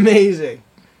 That's amazing.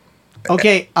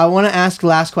 Okay, I want to ask the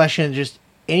last question. Just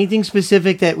anything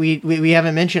specific that we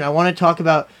haven't mentioned. I want to talk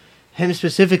about him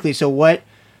specifically. So what,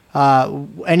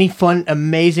 any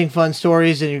amazing fun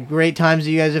stories and great times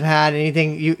that you guys have had?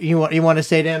 Anything you want to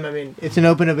say to him? I mean, it's an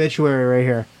open obituary right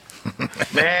here.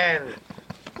 Man,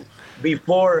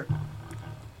 before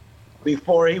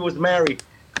he was married,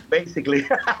 basically.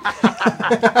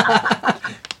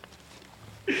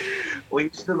 We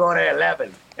used to go there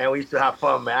 11, and we used to have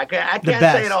fun, man. I can't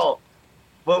say it all,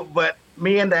 but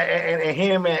me and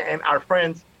him and our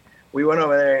friends, we went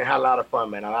over there and had a lot of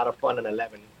fun, man. A lot of fun in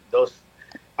 11. those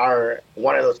are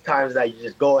one of those times that you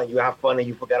just go and you have fun and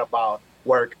you forget about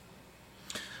work.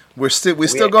 We still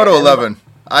go to 11.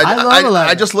 I love 11.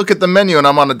 I just look at the menu and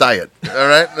I'm on a diet. All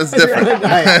right, that's different.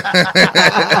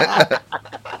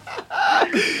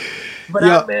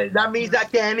 But that means I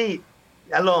can't eat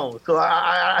alone. So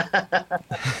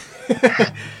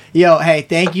Yo, hey,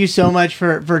 thank you so much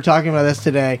for talking about us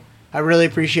today. I really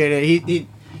appreciate it.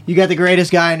 You got the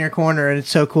greatest guy in your corner, and it's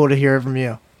so cool to hear it from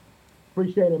you.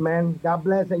 Appreciate it, man. God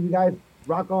bless, and you guys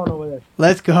rock on over there.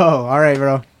 Let's go. All right,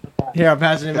 bro. Here, I'm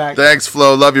passing it back. Thanks,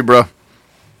 Flo. Love you, bro.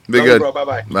 Be Love good. you, bro.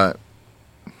 Bye-bye.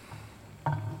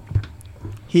 Bye.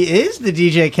 He is the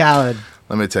DJ Khaled.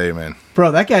 Let me tell you, man.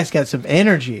 Bro, that guy's got some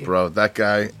energy. Bro, that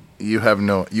guy, you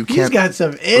can't. He's got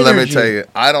some energy. Let me tell you,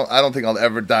 I don't think I'll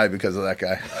ever die because of that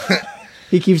guy.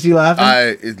 He keeps you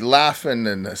laughing? He's laughing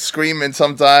and screaming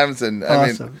sometimes, and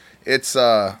Awesome. I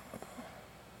mean,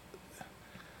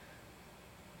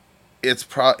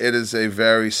 it is a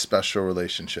very special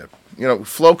relationship. You know,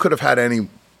 Flo could have had any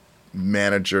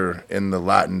manager in the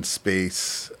Latin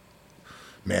space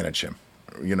manage him.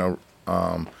 You know,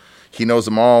 he knows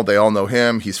them all. They all know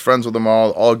him. He's friends with them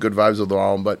all good vibes with them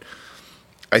all. But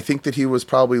I think that he was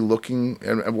probably looking,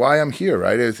 and why I'm here,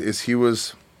 right, is he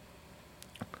was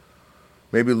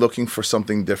maybe looking for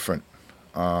something different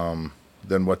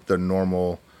than what the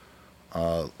normal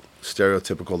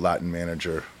stereotypical Latin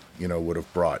manager, you know, would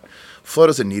have brought. Flo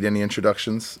doesn't need any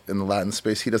introductions in the Latin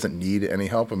space. He doesn't need any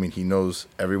help. I mean, he knows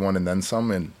everyone and then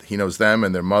some, and he knows them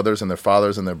and their mothers and their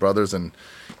fathers and their brothers and,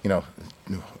 you know,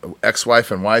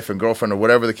 ex-wife and wife and girlfriend or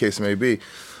whatever the case may be.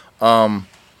 And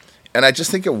I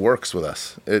just think it works with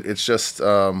us. It's just,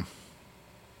 you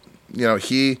know,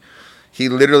 he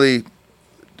literally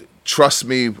trusts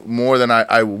me more than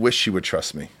I wish he would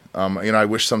trust me. You know, I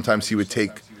wish sometimes he would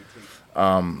take.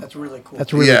 That's really cool.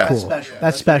 That's really cool.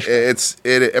 That's special.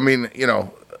 I mean, you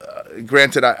know,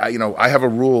 granted, I have a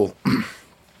rule.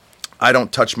 I don't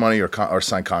touch money or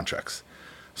sign contracts.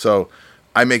 So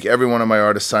I make every one of my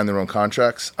artists sign their own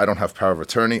contracts. I don't have power of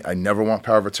attorney. I never want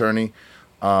power of attorney.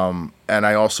 And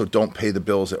I also don't pay the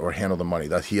bills or handle the money.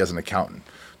 That he has an accountant.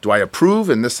 Do I approve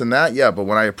and this and that? Yeah, but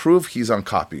when I approve, he's on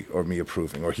copy or me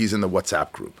approving, or he's in the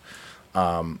WhatsApp group.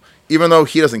 Even though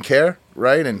he doesn't care,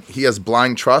 right? And he has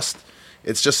blind trust.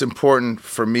 It's just important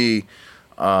for me,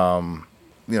 you know,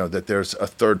 that there's a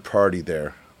third party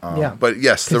there. Yeah. But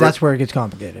yes, that's where it gets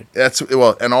complicated.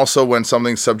 And also when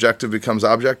something subjective becomes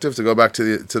objective. To go back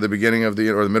to the beginning of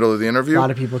the middle of the interview, A lot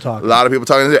of people talking.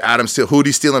 Adam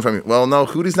Hootie's stealing from me. Well, no,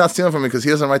 Hootie's not stealing from me because he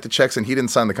doesn't write the checks and he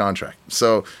didn't sign the contract.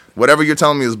 So whatever you're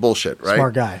telling me is bullshit, right?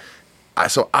 Smart guy.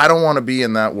 So I don't want to be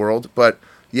in that world. But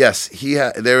yes,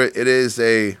 it is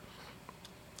a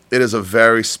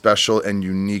very special and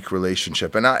unique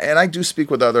relationship. And I do speak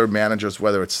with other managers,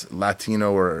 whether it's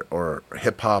Latino or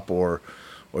hip hop or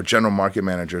general market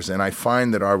managers, and I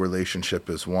find that our relationship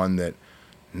is one that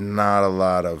not a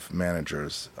lot of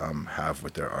managers have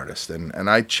with their artists. And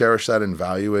I cherish that and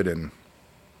value it, and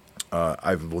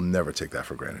I will never take that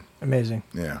for granted. Amazing.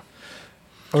 Yeah.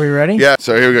 Are we ready? Yeah,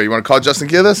 so here we go. You want to call Justin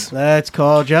Quiles? Let's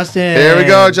call Justin. Here we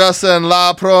go, Justin.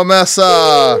 La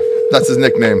Promesa. That's his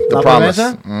nickname, The La Promise.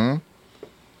 Promesa?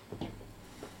 Mm-hmm.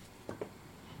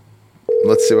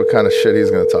 Let's see what kind of shit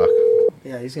he's going to talk.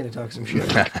 Yeah, he's going to talk some shit.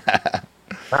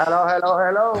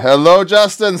 Hello. Hello,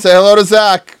 Justin. Say hello to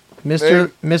Zach.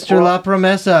 Mr. La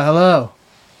Promesa, hello.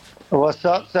 What's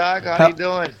up, Zach? How you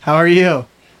doing? How are you?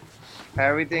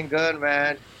 Everything good,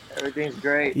 man. Everything's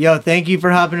great. Yo, thank you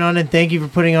for hopping on and thank you for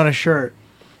putting on a shirt.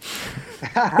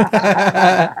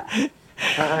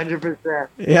 100%.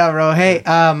 Yeah, bro. Hey,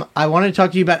 I wanted to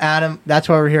talk to you about Adam. That's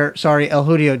why we're here. Sorry, El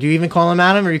Judio. Do you even call him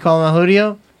Adam or you call him El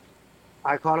Judio?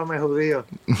 I call him a Judio.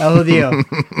 El Judio.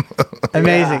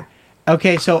 Amazing. Yeah.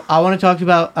 Okay, so I want to talk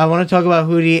about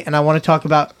Hudi, and I want to talk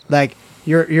about like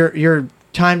your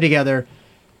time together.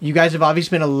 You guys have obviously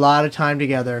spent a lot of time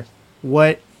together.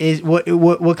 What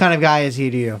kind of guy is he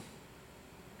to you?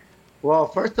 Well,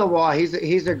 first of all,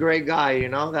 he's a great guy. You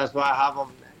know, that's why I have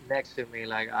him next to me.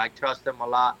 Like, I trust him a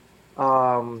lot.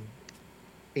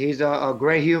 He's a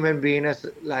great human being. It's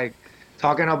like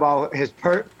talking about his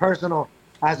personal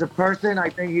as a person.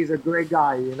 I think he's a great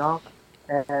guy. You know.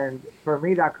 And for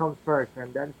me, that comes first,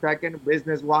 and then second,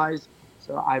 business-wise.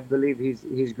 So I believe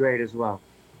he's great as well.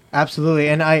 Absolutely,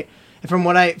 and from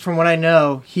what I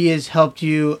know, he has helped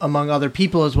you among other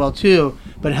people as well too,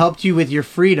 but helped you with your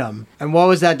freedom. And what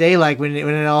was that day like when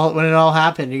it all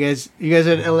happened? You guys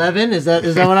at 11? Is that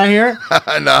what I hear?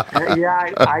 No.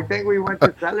 Yeah, I think we went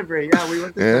to celebrate. Yeah, we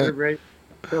went to celebrate.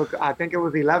 So I think it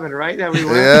was 11, right? That we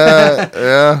went.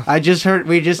 Yeah. I just heard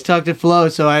we just talked to Flo,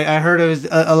 so I heard it was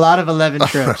a lot of 11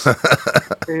 trips.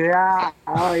 Yeah.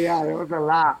 Oh yeah, there was a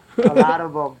lot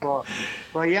of them.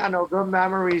 But yeah, no, good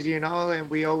memories, and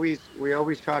we always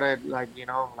try to like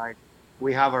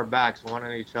we have our backs one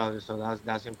on each other, so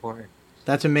that's important.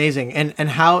 That's amazing. And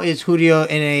how is Judio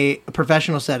in a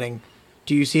professional setting?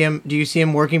 Do you see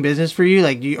him working business for you?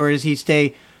 Like, or does he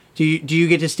stay? Do you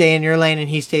get to stay in your lane and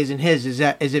he stays in his? Is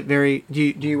it very? Do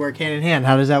you work hand in hand?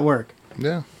 How does that work?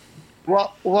 Yeah.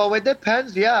 Well, it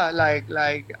depends. Yeah, like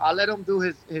I'll let him do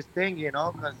his thing,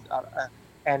 because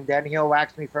and then he'll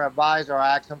ask me for advice, or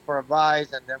I ask him for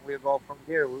advice, and then we'll go from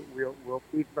here. We'll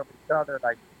feed from each other.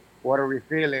 Like, what are we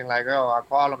feeling? Like, oh, I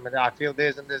call him and I feel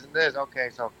this and this and this. Okay,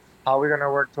 so how are we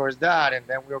gonna work towards that? And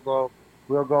then we'll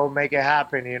go make it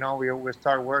happen. We'll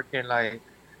start working. Like,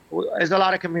 there's a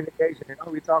lot of communication.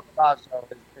 We talk about, so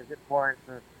it's important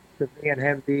to me and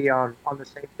him be on the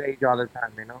same page all the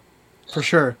time. For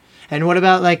sure. And what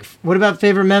about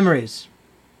favorite memories?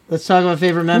 Let's talk about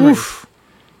favorite memories. Oof.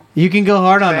 You can go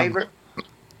hard on them.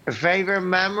 Favorite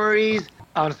memories.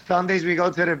 On Sundays we go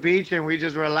to the beach and we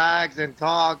just relax and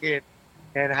talk and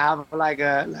have like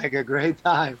a great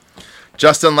time.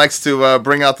 Justin likes to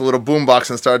bring out the little boombox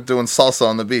and start doing salsa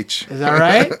on the beach. Is that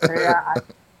right?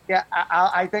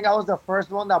 I think I was the first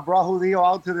one that brought Judio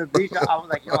out to the beach. I was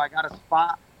like, yo, I got a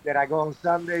spot that I go on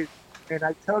Sundays. And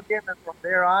I took him, and from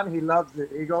there on, he loves it.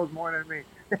 He goes more than me.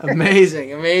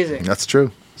 Amazing. That's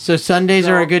true. So Sundays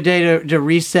are a good day to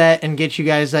reset and get you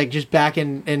guys like just back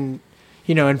in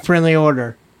friendly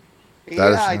order.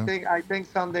 Yeah, I think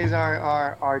Sundays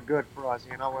are good for us.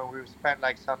 When we spend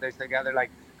like Sundays together, like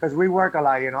because we work a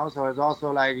lot. So it's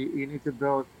also like you need to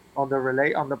build on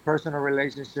the personal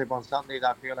relationship on Sundays.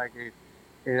 I feel like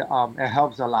it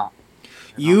helps a lot.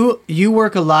 You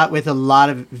work a lot with a lot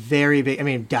of very big. I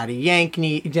mean, Daddy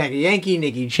Yankee,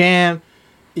 Nicky Jam.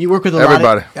 You work with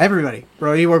everybody,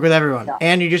 bro. You work with everyone,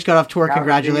 and you just got off tour.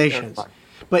 Congratulations!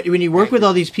 But when you work with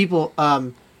all these people, how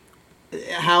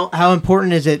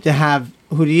important is it to have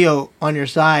Judio on your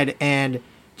side, and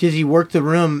does he work the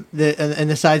room and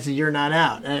the sides that you're not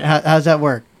out? How's that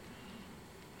work?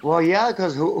 Well, yeah,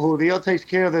 because Judio takes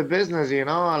care of the business,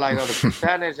 like the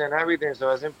percentage and everything.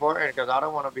 So it's important because I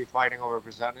don't want to be fighting over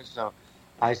percentage. So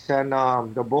I send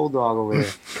the bulldog over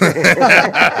there.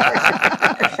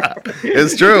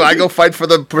 It's true. I go fight for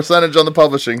the percentage on the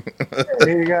publishing.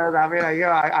 Because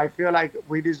I feel like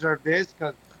we deserve this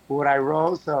because what I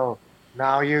wrote. So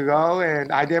now you go,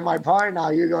 and I did my part.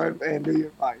 Now you go and do your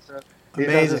part. So he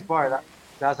does his part.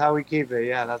 That's how we keep it.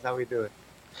 Yeah, that's how we do it.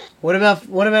 What about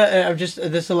just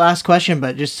this is the last question,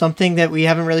 but just something that we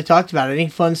haven't really talked about. Any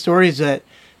fun stories that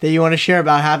you want to share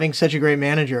about having such a great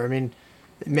manager? I mean,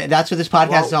 that's what this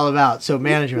podcast is all about. So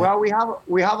management. Well, we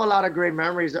have a lot of great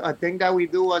memories. A thing that we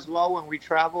do as well when we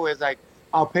travel is like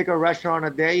I'll pick a restaurant a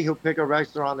day, he'll pick a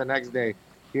restaurant the next day,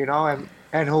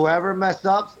 and whoever mess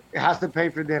up has to pay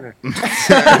for dinner.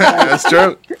 That's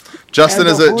true. Justin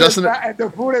and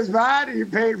the food is bad, you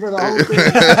pay for the whole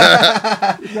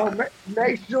thing. So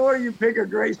make sure you pick a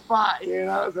great spot,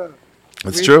 So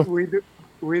That's true.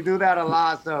 We do that a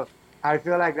lot. So I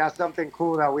feel like that's something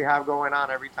cool that we have going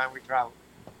on every time we travel.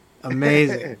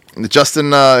 Amazing.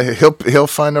 Justin, he'll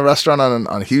find a restaurant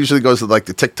on. He usually goes to like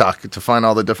the TikTok to find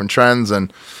all the different trends,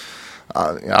 and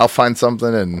I'll find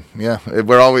something, and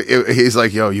he's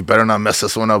like, yo, you better not mess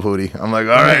this one up, Hootie. I'm like,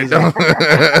 all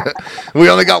right. We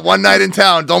only got one night in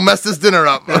town. Don't mess this dinner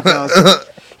up. Awesome.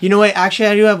 You know what? Actually,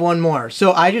 I do have one more.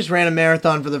 So I just ran a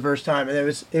marathon for the first time, and it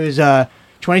was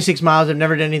 26 miles. I've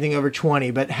never done anything over 20,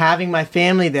 but having my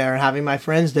family there, having my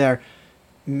friends there,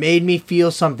 made me feel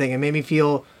something. It made me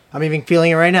feel. I'm even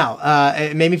feeling it right now.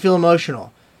 It made me feel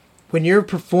emotional. When you're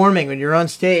performing, when you're on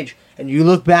stage, and you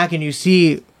look back and you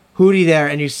see Hootie there,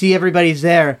 and you see everybody's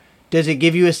there, does it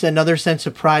give you another sense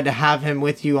of pride to have him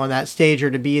with you on that stage or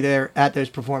to be there at those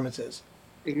performances?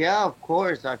 Yeah, of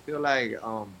course. I feel like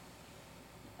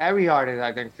every artist,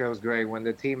 I think, feels great when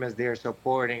the team is there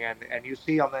supporting and you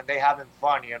see them and they having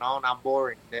fun, not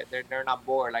boring. They're not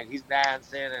bored. Like, he's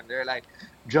dancing and they're like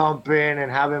jumping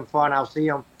and having fun. I'll see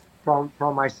them from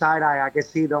my side eye. I can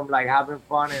see them like having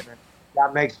fun, and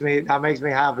that makes me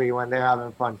happy when they're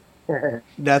having fun.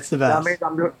 That's the best.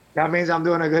 That means I'm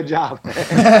doing a good job.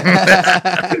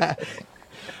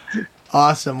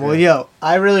 Awesome. Well, yo,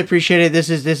 I really appreciate it. This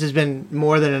has been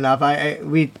more than enough.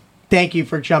 We thank you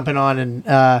for jumping on,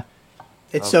 and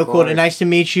it's so cool and nice to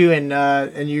meet you.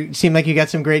 And you seem like you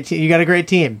got you got a great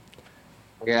team.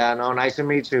 Yeah, no, nice to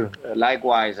meet you.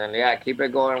 Likewise, and yeah, keep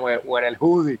it going with el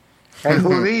Judio.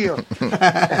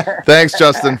 Thanks,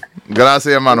 Justin.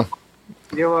 Gracias, hermano.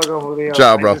 You're welcome, Julio.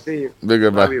 Ciao, Nice bro. to see you. Be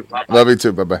good, bye. Love you. Bye-bye. Love you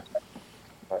too. Bye bye.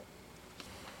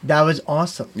 That was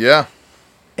awesome. Yeah.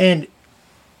 And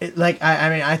I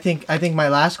mean, I think my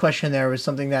last question there was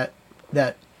something that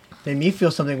made me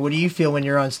feel something. What do you feel when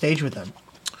you're on stage with them?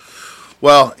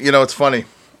 Well, it's funny.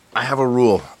 I have a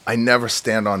rule. I never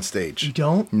stand on stage. You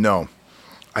don't? No.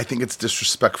 I think it's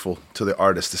disrespectful to the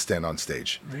artist to stand on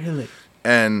stage. Really?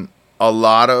 And a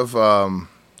lot of,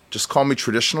 just call me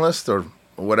traditionalist or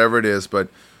whatever it is, but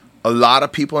a lot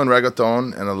of people in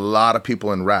reggaeton and a lot of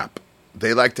people in rap,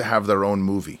 they like to have their own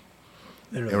movie,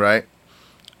 Literally. right?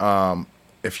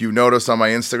 If you notice on my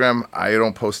Instagram, I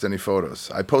don't post any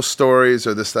photos. I post stories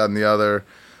or this, that, and the other.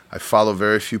 I follow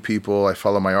very few people. I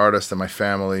follow my artist and my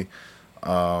family.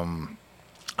 I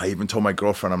even told my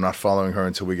girlfriend I'm not following her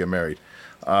until we get married.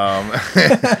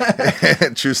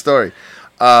 True story.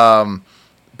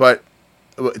 But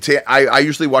I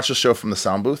usually watch the show from the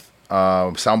sound booth,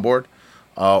 soundboard,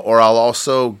 or I'll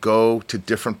also go to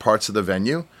different parts of the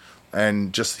venue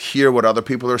and just hear what other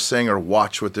people are saying or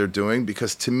watch what they're doing,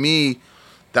 because to me,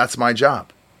 that's my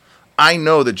job. I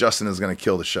know that Justin is going to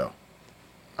kill the show.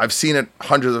 I've seen it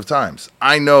hundreds of times.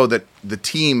 I know that the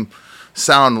team,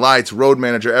 sound, lights, road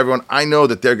manager, everyone, I know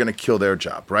that they're going to kill their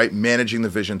job, right? Managing the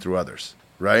vision through others,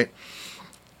 right?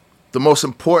 The most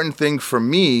important thing for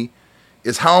me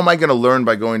is, how am I going to learn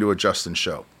by going to a Justin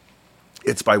show?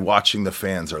 It's by watching the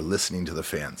fans or listening to the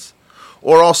fans,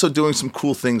 or also doing some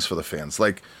cool things for the fans.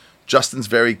 Like Justin's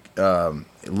very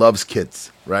loves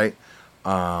kids, right?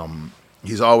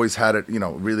 He's always had it,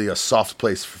 really a soft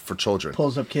place for children.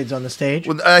 Pulls up kids on the stage?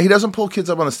 Well, he doesn't pull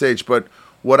kids up on the stage, but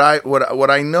what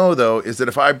I know though is that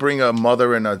if I bring a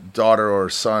mother and a daughter or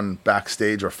a son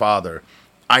backstage, or father,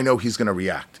 I know he's going to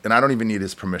react, and I don't even need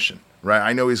his permission, right?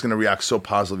 I know he's going to react so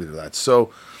positively to that.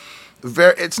 So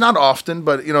it's not often,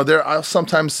 but I'll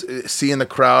sometimes see in the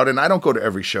crowd, and I don't go to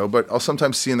every show, but I'll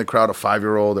sometimes see in the crowd a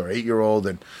 5-year-old or 8-year-old,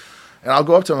 and I'll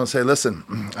go up to him and say,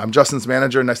 "Listen, I'm Justin's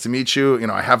manager. Nice to meet you.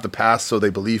 I have the pass, so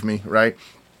they believe me, right?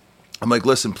 I'm like,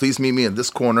 listen, please meet me in this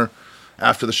corner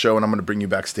after the show, and I'm going to bring you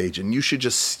backstage, and you should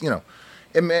just, again,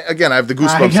 I have the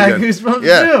goosebumps I got again.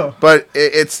 goosebumps too. But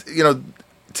it's,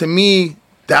 to me,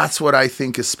 that's what I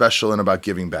think is special and about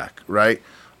giving back, right?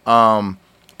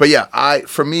 But yeah,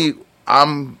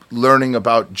 I'm learning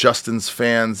about Justin's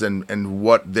fans and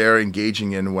what they're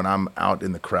engaging in when I'm out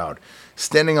in the crowd.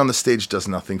 Standing on the stage does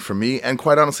nothing for me, and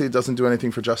quite honestly, it doesn't do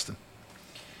anything for Justin.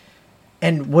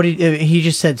 And he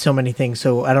just said so many things,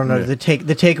 so I don't know the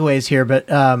takeaways here, but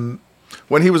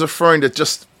when he was referring to,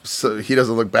 just so he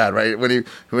doesn't look bad, right? When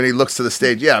he looks to the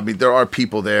stage, yeah, I mean there are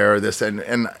people there,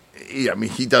 and yeah, I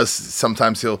mean he does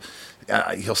sometimes he'll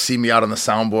see me out on the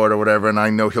soundboard or whatever, and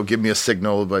I know he'll give me a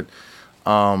signal, but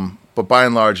by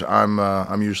and large,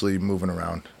 I'm usually moving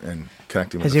around and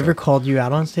connecting with has he ever called you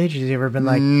out on stage? Has he ever been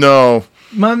like, no,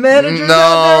 my manager's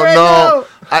out there right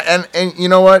now? And you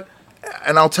know what?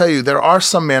 And I'll tell you, there are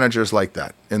some managers like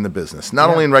that in the business, not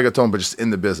only in reggaeton, but just in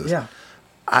the business. Yeah.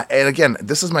 And again,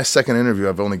 this is my second interview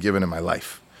I've only given in my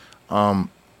life. I'm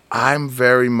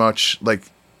very much like,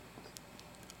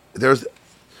 there's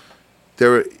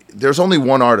only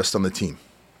one artist on the team.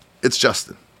 It's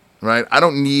Justin, right? I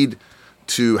don't need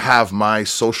to have my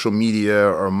social media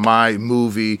or my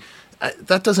movie.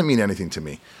 That doesn't mean anything to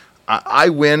me. I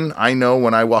win. I know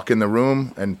when I walk in the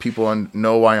room and people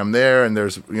know why I'm there, and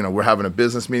there's, we're having a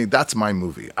business meeting. That's my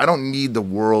movie. I don't need the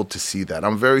world to see that.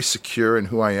 I'm very secure in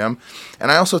who I am.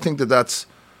 And I also think that that's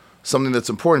something that's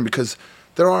important, because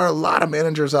there are a lot of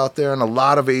managers out there and a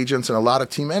lot of agents and a lot of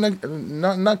team, and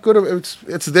not good.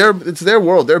 It's their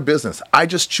world, their business. I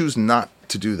just choose not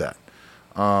to do that.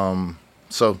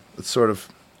 So it's sort of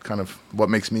kind of what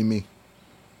makes me me.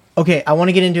 Okay, I want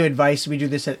to get into advice. We do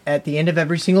this at the end of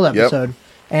every single episode. Yep.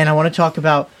 And I want to talk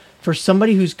about, for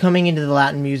somebody who's coming into the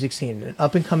Latin music scene, an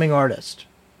up-and-coming artist,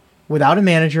 without a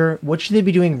manager, what should they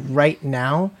be doing right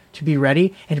now to be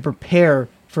ready and to prepare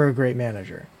for a great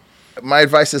manager? My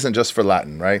advice isn't just for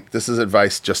Latin, right? This is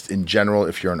advice just in general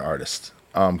if you're an artist,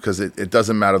 because it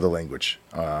doesn't matter the language.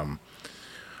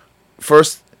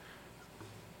 First,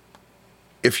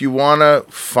 if you want to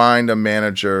find a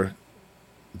manager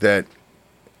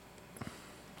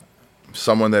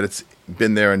someone that it's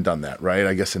been there and done that, right?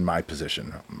 I guess in my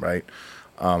position, right?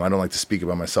 I don't like to speak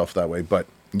about myself that way, but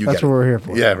that's what we're here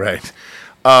for. Yeah, right.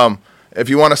 If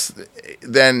you want to,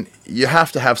 then you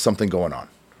have to have something going on,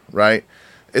 right?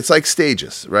 It's like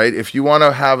stages, right? If you want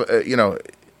to have,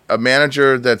 a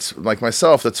manager that's like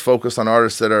myself, that's focused on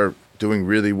artists that are doing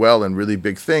really well and really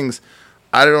big things,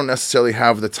 I don't necessarily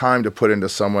have the time to put into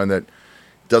someone that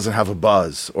doesn't have a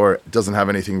buzz or doesn't have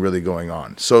anything really going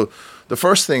on. So the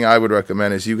first thing I would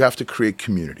recommend is you have to create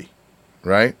community,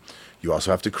 right? You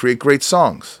also have to create great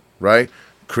songs, right?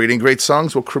 Creating great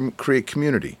songs will create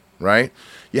community, right?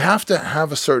 You have to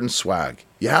have a certain swag.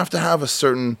 You have to have a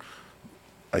certain,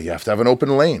 you have to have an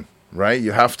open lane, right?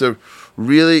 You have to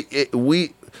really,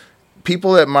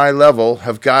 people at my level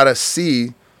have got to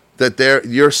see that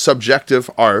your subjective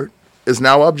art is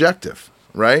now objective,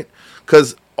 right?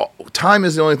 Because time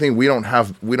is the only thing we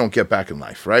don't get back in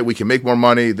life, right? We can make more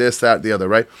money, this, that, the other,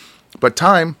 right? But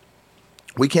time,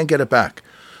 we can't get it back.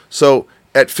 So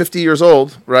at 50 years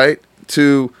old, right,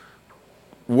 to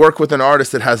work with an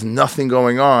artist that has nothing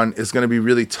going on is going to be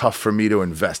really tough for me to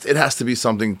invest. It has to be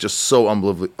something just so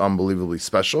unbelievably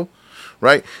special,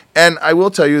 right? And I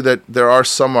will tell you that there are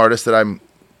some artists that I'm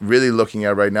really looking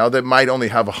at right now that might only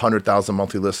have 100,000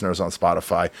 monthly listeners on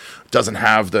Spotify, doesn't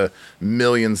have the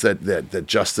millions that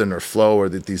Justin or Flo or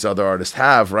that these other artists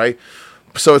have, right?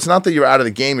 So it's not that you're out of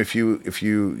the game if you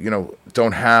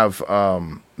don't have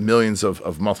millions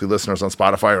of monthly listeners on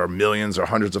Spotify or millions or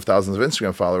hundreds of thousands of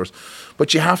Instagram followers,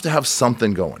 but you have to have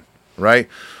something going, right?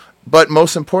 But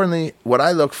most importantly, what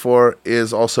I look for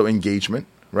is also engagement,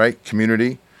 right?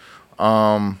 Community,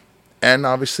 and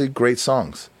obviously great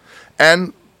songs.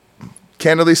 And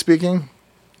candidly speaking,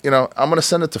 I'm going to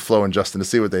send it to Flo and Justin to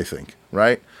see what they think,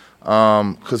 right?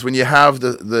 Because when you have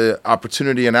the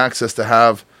opportunity and access to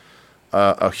have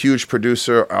a huge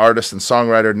producer, artist, and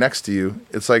songwriter next to you,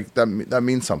 it's like that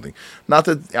means something. Not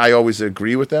that I always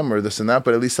agree with them or this and that,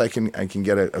 but at least I can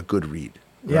get a good read,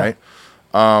 right?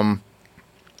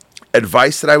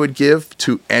 Advice that I would give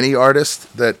to any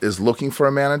artist that is looking for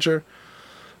a manager: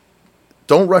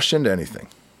 don't rush into anything,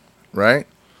 right?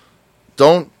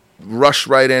 Don't rush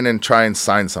right in and try and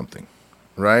sign something,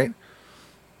 right?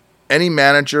 Any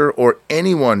manager or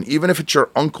anyone, even if it's your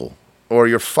uncle or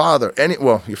your father,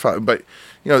 your father, but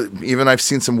even I've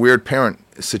seen some weird parent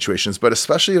situations, but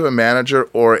especially if a manager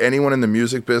or anyone in the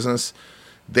music business,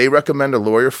 they recommend a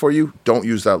lawyer for you, don't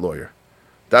use that lawyer.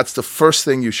 That's the first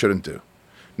thing you shouldn't do.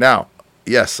 Now,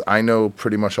 yes, I know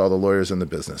pretty much all the lawyers in the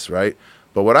business, right?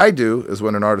 But what I do is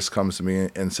when an artist comes to me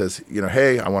and says,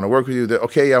 hey, I want to work with you.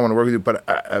 Okay, yeah, I want to work with you. But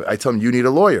I tell them, you need a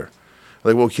lawyer.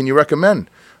 Like, well, can you recommend?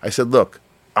 I said, look,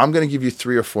 I'm going to give you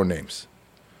 3 or 4 names.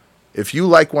 If you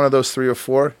like one of those 3 or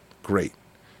 4, great.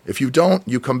 If you don't,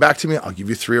 you come back to me. I'll give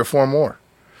you 3 or 4 more.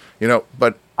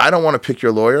 But I don't want to pick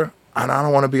your lawyer, and I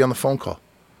don't want to be on the phone call.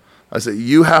 I said,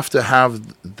 you have to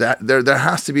have that. There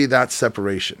has to be that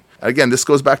separation. Again, this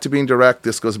goes back to being direct.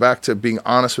 This goes back to being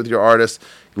honest with your artist,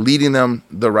 leading them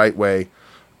the right way.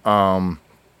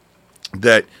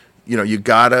 That, you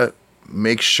got to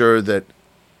make sure that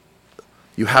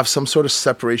you have some sort of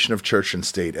separation of church and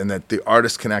state, and that the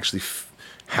artist can actually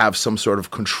have some sort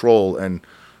of control and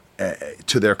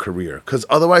to their career. Because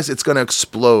otherwise it's going to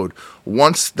explode.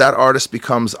 Once that artist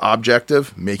becomes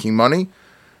objective, making money,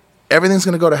 everything's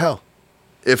going to go to hell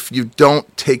if you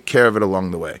don't take care of it along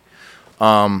the way.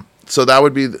 So that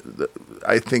would be,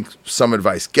 I think, some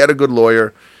advice. Get a good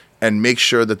lawyer and make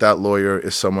sure that lawyer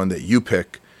is someone that you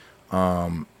pick,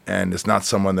 and it's not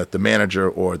someone that the manager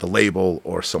or the label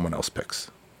or someone else picks.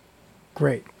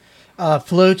 Great.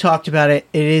 Flo talked about it.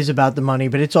 It is about the money,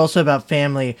 but it's also about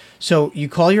family. So you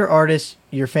call your artist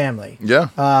your family. Yeah.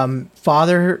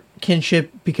 Father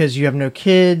kinship because you have no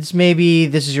kids. Maybe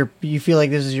you feel like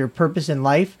this is your purpose in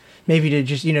life. Maybe to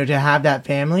just, to have that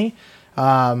family.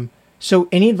 So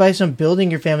any advice on building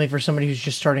your family for somebody who's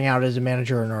just starting out as a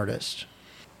manager or an artist?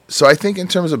 So I think in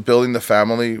terms of building the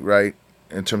family, right,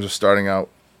 in terms of starting out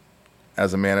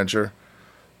as a manager,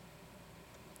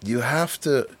 you have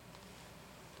to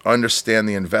understand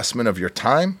the investment of your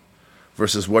time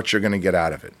versus what you're going to get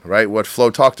out of it, right? What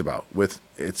Flo talked about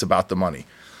it's about the money.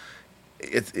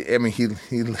 He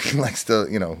likes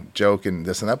to, joke and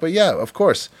this and that, but yeah, of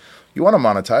course, you want to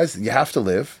monetize. You have to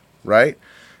live, right?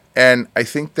 And I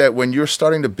think that when you're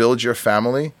starting to build your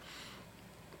family,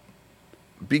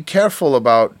 be careful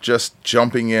about just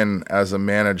jumping in as a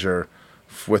manager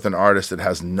with an artist that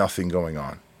has nothing going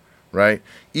on, right?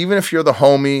 Even if you're the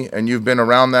homie and you've been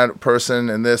around that person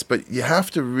and this, but you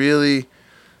have to really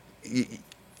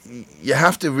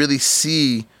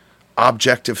see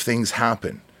objective things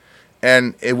happen.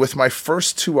 And with my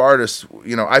first 2 artists,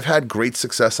 I've had great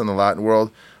success in the Latin world.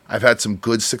 I've had some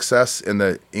good success in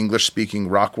the English-speaking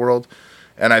rock world,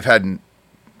 and I've had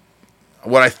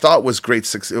what I thought was good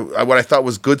success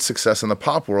in the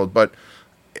pop world. But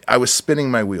I was spinning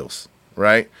my wheels,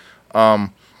 right? I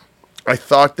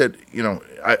thought that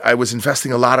I was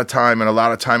investing a lot of time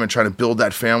in trying to build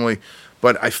that family,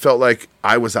 but I felt like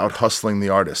I was out hustling the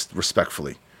artist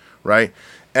respectfully, right?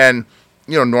 And,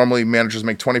 normally managers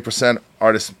make 20%,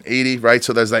 artists 80, right?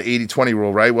 So there's that 80-20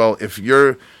 rule, right? Well, if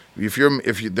the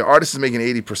artist is making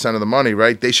 80% of the money,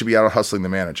 right, they should be out hustling the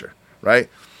manager, right?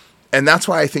 And that's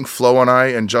why I think Flo and I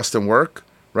and Justin work,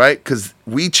 right? Because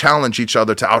we challenge each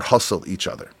other to out hustle each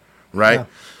other, right? Yeah.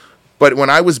 But when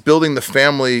I was building the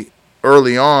family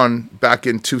early on, back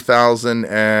in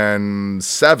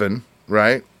 2007,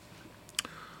 right,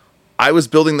 I was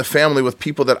building the family with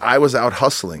people that I was out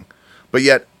hustling. But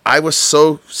yet I was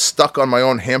so stuck on my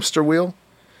own hamster wheel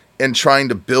and trying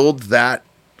to build that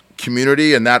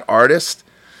community and that artist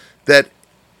that,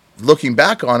 looking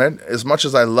back on it, as much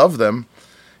as I love them,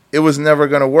 it was never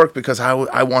going to work because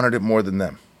I wanted it more than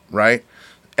them, right?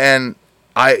 And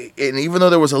even though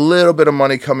there was a little bit of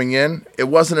money coming in, it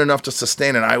wasn't enough to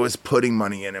sustain it. I was putting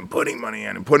money in and putting money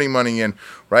in and putting money in,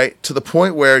 right? To the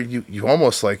point where you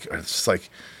almost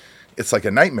it's like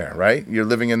a nightmare, right? You're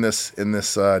living in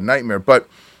this nightmare. But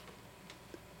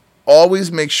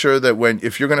always make sure that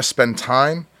if you're going to spend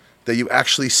time, that you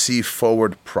actually see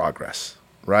forward progress,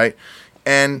 right?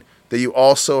 And that you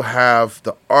also have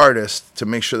the artist to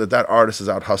make sure that artist is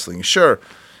out hustling. Sure,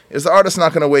 is the artist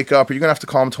not going to wake up? Are you going to have to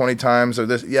call him 20 times or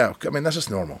this? Yeah, I mean, that's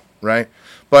just normal, right?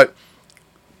 But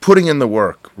putting in the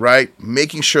work, right?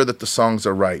 Making sure that the songs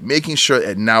are right. Making sure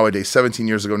that nowadays, 17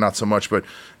 years ago, not so much, but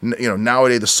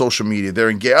nowadays the social media, they're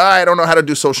engaged. I don't know how to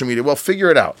do social media. Well, figure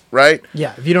it out, right?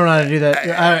 Yeah, if you don't know how to do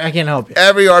that, I can't help you.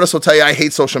 Every artist will tell you, I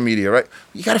hate social media, right?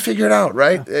 You got to figure it out,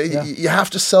 right? Yeah. You have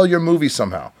to sell your movie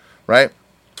somehow, right?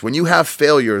 When you have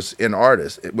failures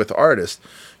with artists,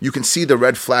 you can see the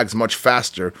red flags much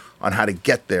faster on how to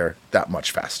get there that much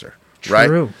faster, right?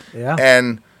 True, yeah.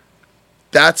 And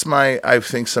that's I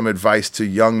think, some advice to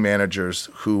young managers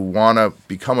who want to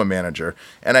become a manager.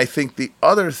 And I think the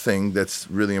other thing that's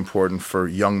really important for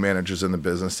young managers in the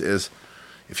business is,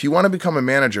 if you want to become a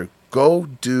manager, go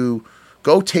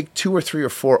take 2 or 3 or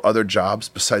 4 other jobs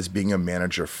besides being a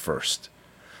manager first.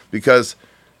 Because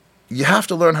you have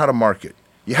to learn how to market.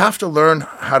 You have to learn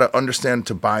how to understand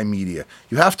to buy media.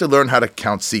 You have to learn how to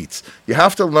count seats. You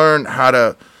have to learn how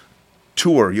to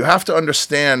tour. You have to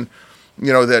understand,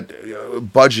 that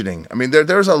budgeting. I mean,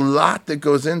 there's a lot that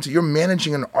goes into, you're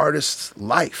managing an artist's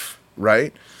life,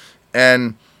 right?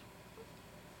 And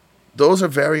those are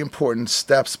very important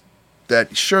steps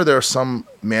that, sure, there are some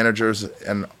managers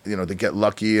and, they get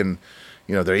lucky and,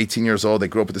 they're 18 years old. They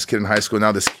grew up with this kid in high school.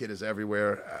 Now this kid is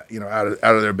everywhere, out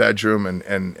of their bedroom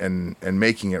and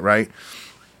making it, right?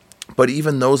 But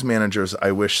even those managers,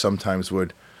 I wish sometimes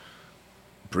would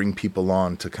bring people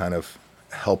on to kind of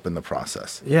help in the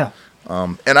process. Yeah.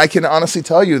 And I can honestly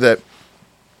tell you that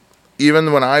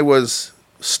even when I was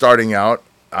starting out,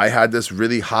 I had this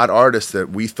really hot artist that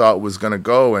we thought was going to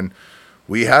go, and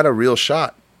we had a real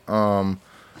shot.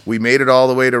 We made it all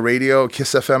the way to radio,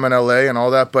 Kiss FM in LA and all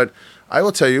that, but I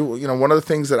will tell you, one of the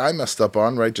things that I messed up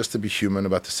on, right, just to be human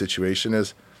about the situation,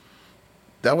 is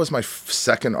that was my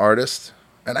second artist,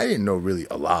 and I didn't know really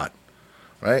a lot,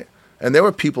 right? And there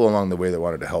were people along the way that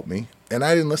wanted to help me, and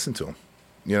I didn't listen to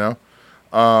them,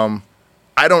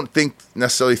 I don't think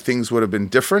necessarily things would have been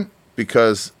different,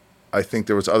 because I think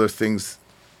there was other things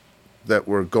that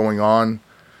were going on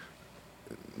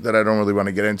that I don't really want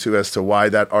to get into as to why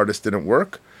that artist didn't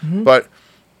work. Mm-hmm. But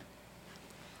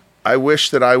I wish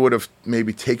that I would have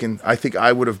maybe I think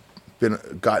I would have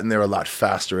gotten there a lot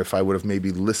faster if I would have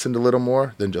maybe listened a little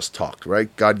more than just talked,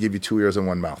 right? God gave you 2 ears and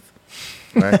 1 mouth,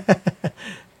 right?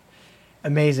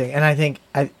 Amazing. And I think,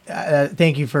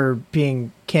 thank you for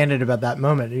being candid about that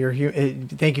moment.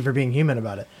 Thank you for being human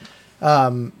about it.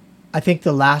 I think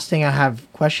the last thing I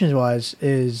have questions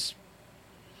is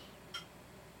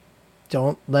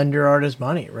don't lend your artist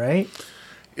money, right?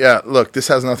 Yeah, look, this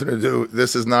has nothing to do.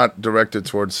 This is not directed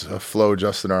towards Flo,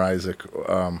 Justin, or Isaac.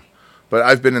 But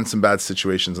I've been in some bad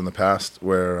situations in the past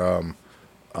where,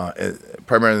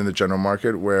 primarily in the general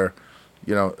market, where,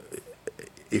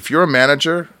 if you're a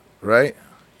manager, right,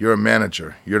 you're a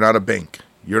manager. You're not a bank.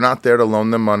 You're not there to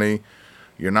loan them money.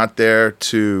 You're not there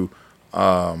to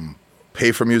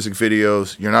pay for music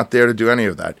videos. You're not there to do any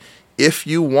of that. If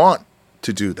you want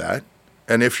to do that,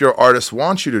 and if your artist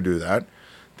wants you to do that,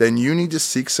 then you need to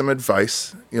seek some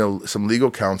advice, some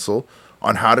legal counsel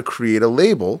on how to create a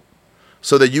label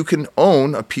so that you can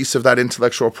own a piece of that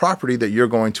intellectual property that you're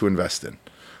going to invest in.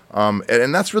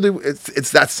 And that's really,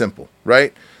 it's that simple,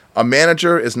 right? A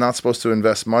manager is not supposed to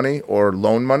invest money or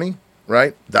loan money,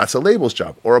 right? That's a label's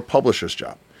job or a publisher's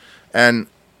job. And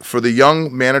for the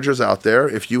young managers out there,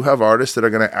 if you have artists that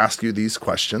are going to ask you these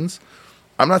questions,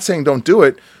 I'm not saying don't do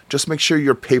it, just make sure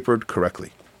you're papered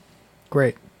correctly.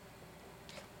 Great.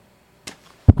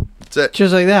 That's it.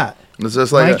 Just like that. It's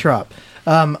just like Mic that. drop.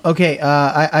 Okay,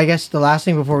 I guess the last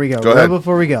thing before we go. Go ahead.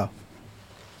 Before we go.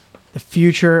 The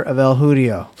future of El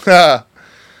Judio.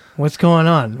 What's going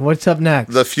on? What's up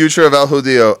next? The future of El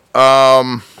Judio.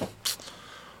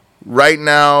 Right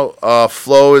now,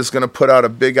 Flo is going to put out a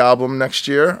big album next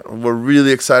year. We're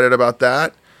really excited about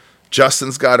that.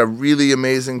 Justin's got a really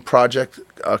amazing project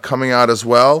coming out as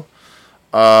well.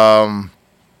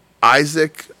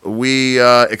 IZAAK, we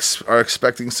are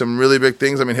expecting some really big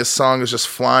things. I mean, his song is just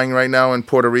flying right now in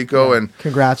Puerto Rico, and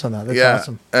congrats on that. That's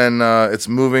awesome. And it's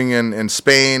moving in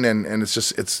Spain, and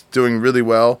it's doing really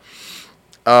well.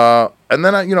 And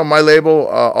then my label,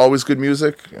 Always Good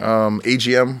Music,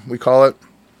 AGM we call it,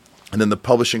 and then the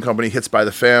publishing company Hits by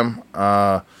the Fam.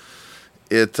 I'm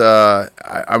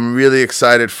really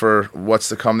excited for what's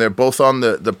to come there. Both on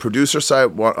the producer side,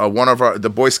 one of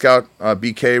the Boy Scout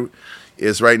BK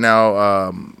is right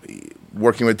now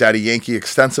working with Daddy Yankee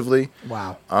extensively.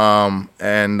 Wow.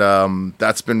 And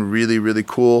that's been really, really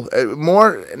cool.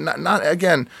 Not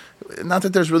that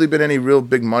there's really been any real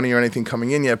big money or anything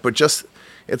coming in yet, but just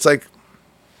it's like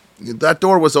that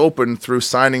door was open through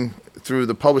signing through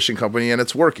the publishing company, and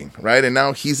it's working, right? And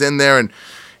now he's in there, and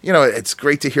it's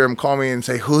great to hear him call me and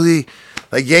say, Juli,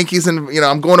 like Yankees, and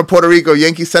I'm going to Puerto Rico.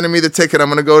 Yankees sending me the ticket. I'm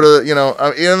going to go to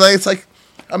it's like.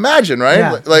 Imagine, right?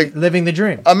 Yeah, like living the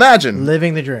dream. Imagine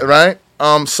living the dream, right?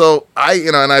 So I,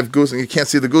 and I have you can't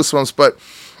see the goosebumps, but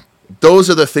those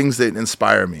are the things that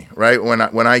inspire me, right?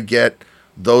 When I get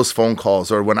those phone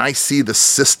calls, or when I see the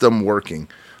system working,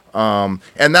 and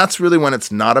that's really when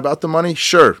it's not about the money.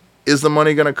 Sure, is the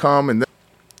money going to come? And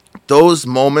those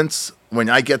moments when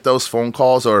I get those phone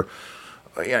calls,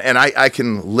 and I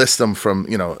can list them from,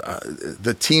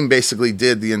 the team basically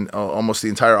did almost the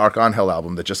entire Arcangel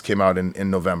album that just came out in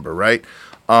November, right?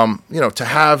 To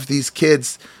have these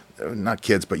kids, not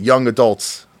kids, but young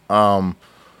adults,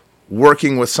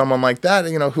 working with someone like that,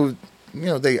 who,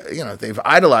 they've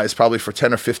idolized probably for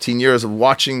 10 or 15 years of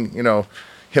watching,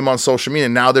 him on social media,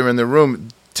 and now they're in the room.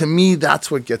 To me, that's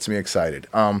what gets me excited.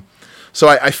 So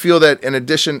I feel that in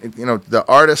addition, the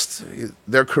artists,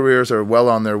 their careers are well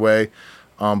on their way.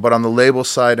 But on the label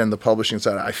side and the publishing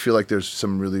side, I feel like there's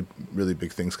some really, really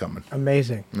big things coming.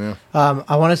 Amazing. Yeah.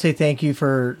 I want to say thank you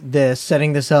for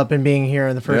setting this up and being here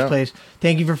in the first place.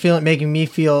 Thank you for making me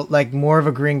feel like more of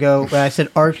a gringo. When I said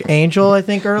Archangel, I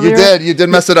think earlier. You did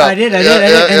mess it up. I did.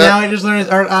 And now I just learned it's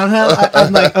Arcangel.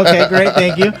 I'm like, okay, great,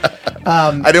 thank you.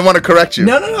 I didn't want to correct you.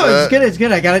 No, it's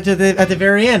good. I got it at the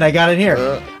very end. I got it here.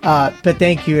 But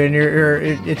thank you, and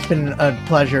it's been a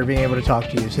pleasure being able to talk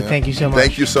to you. So thank you so much.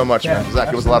 Thank you so much, man. Zach,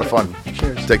 it was a lot of fun.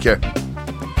 Cheers. Take care.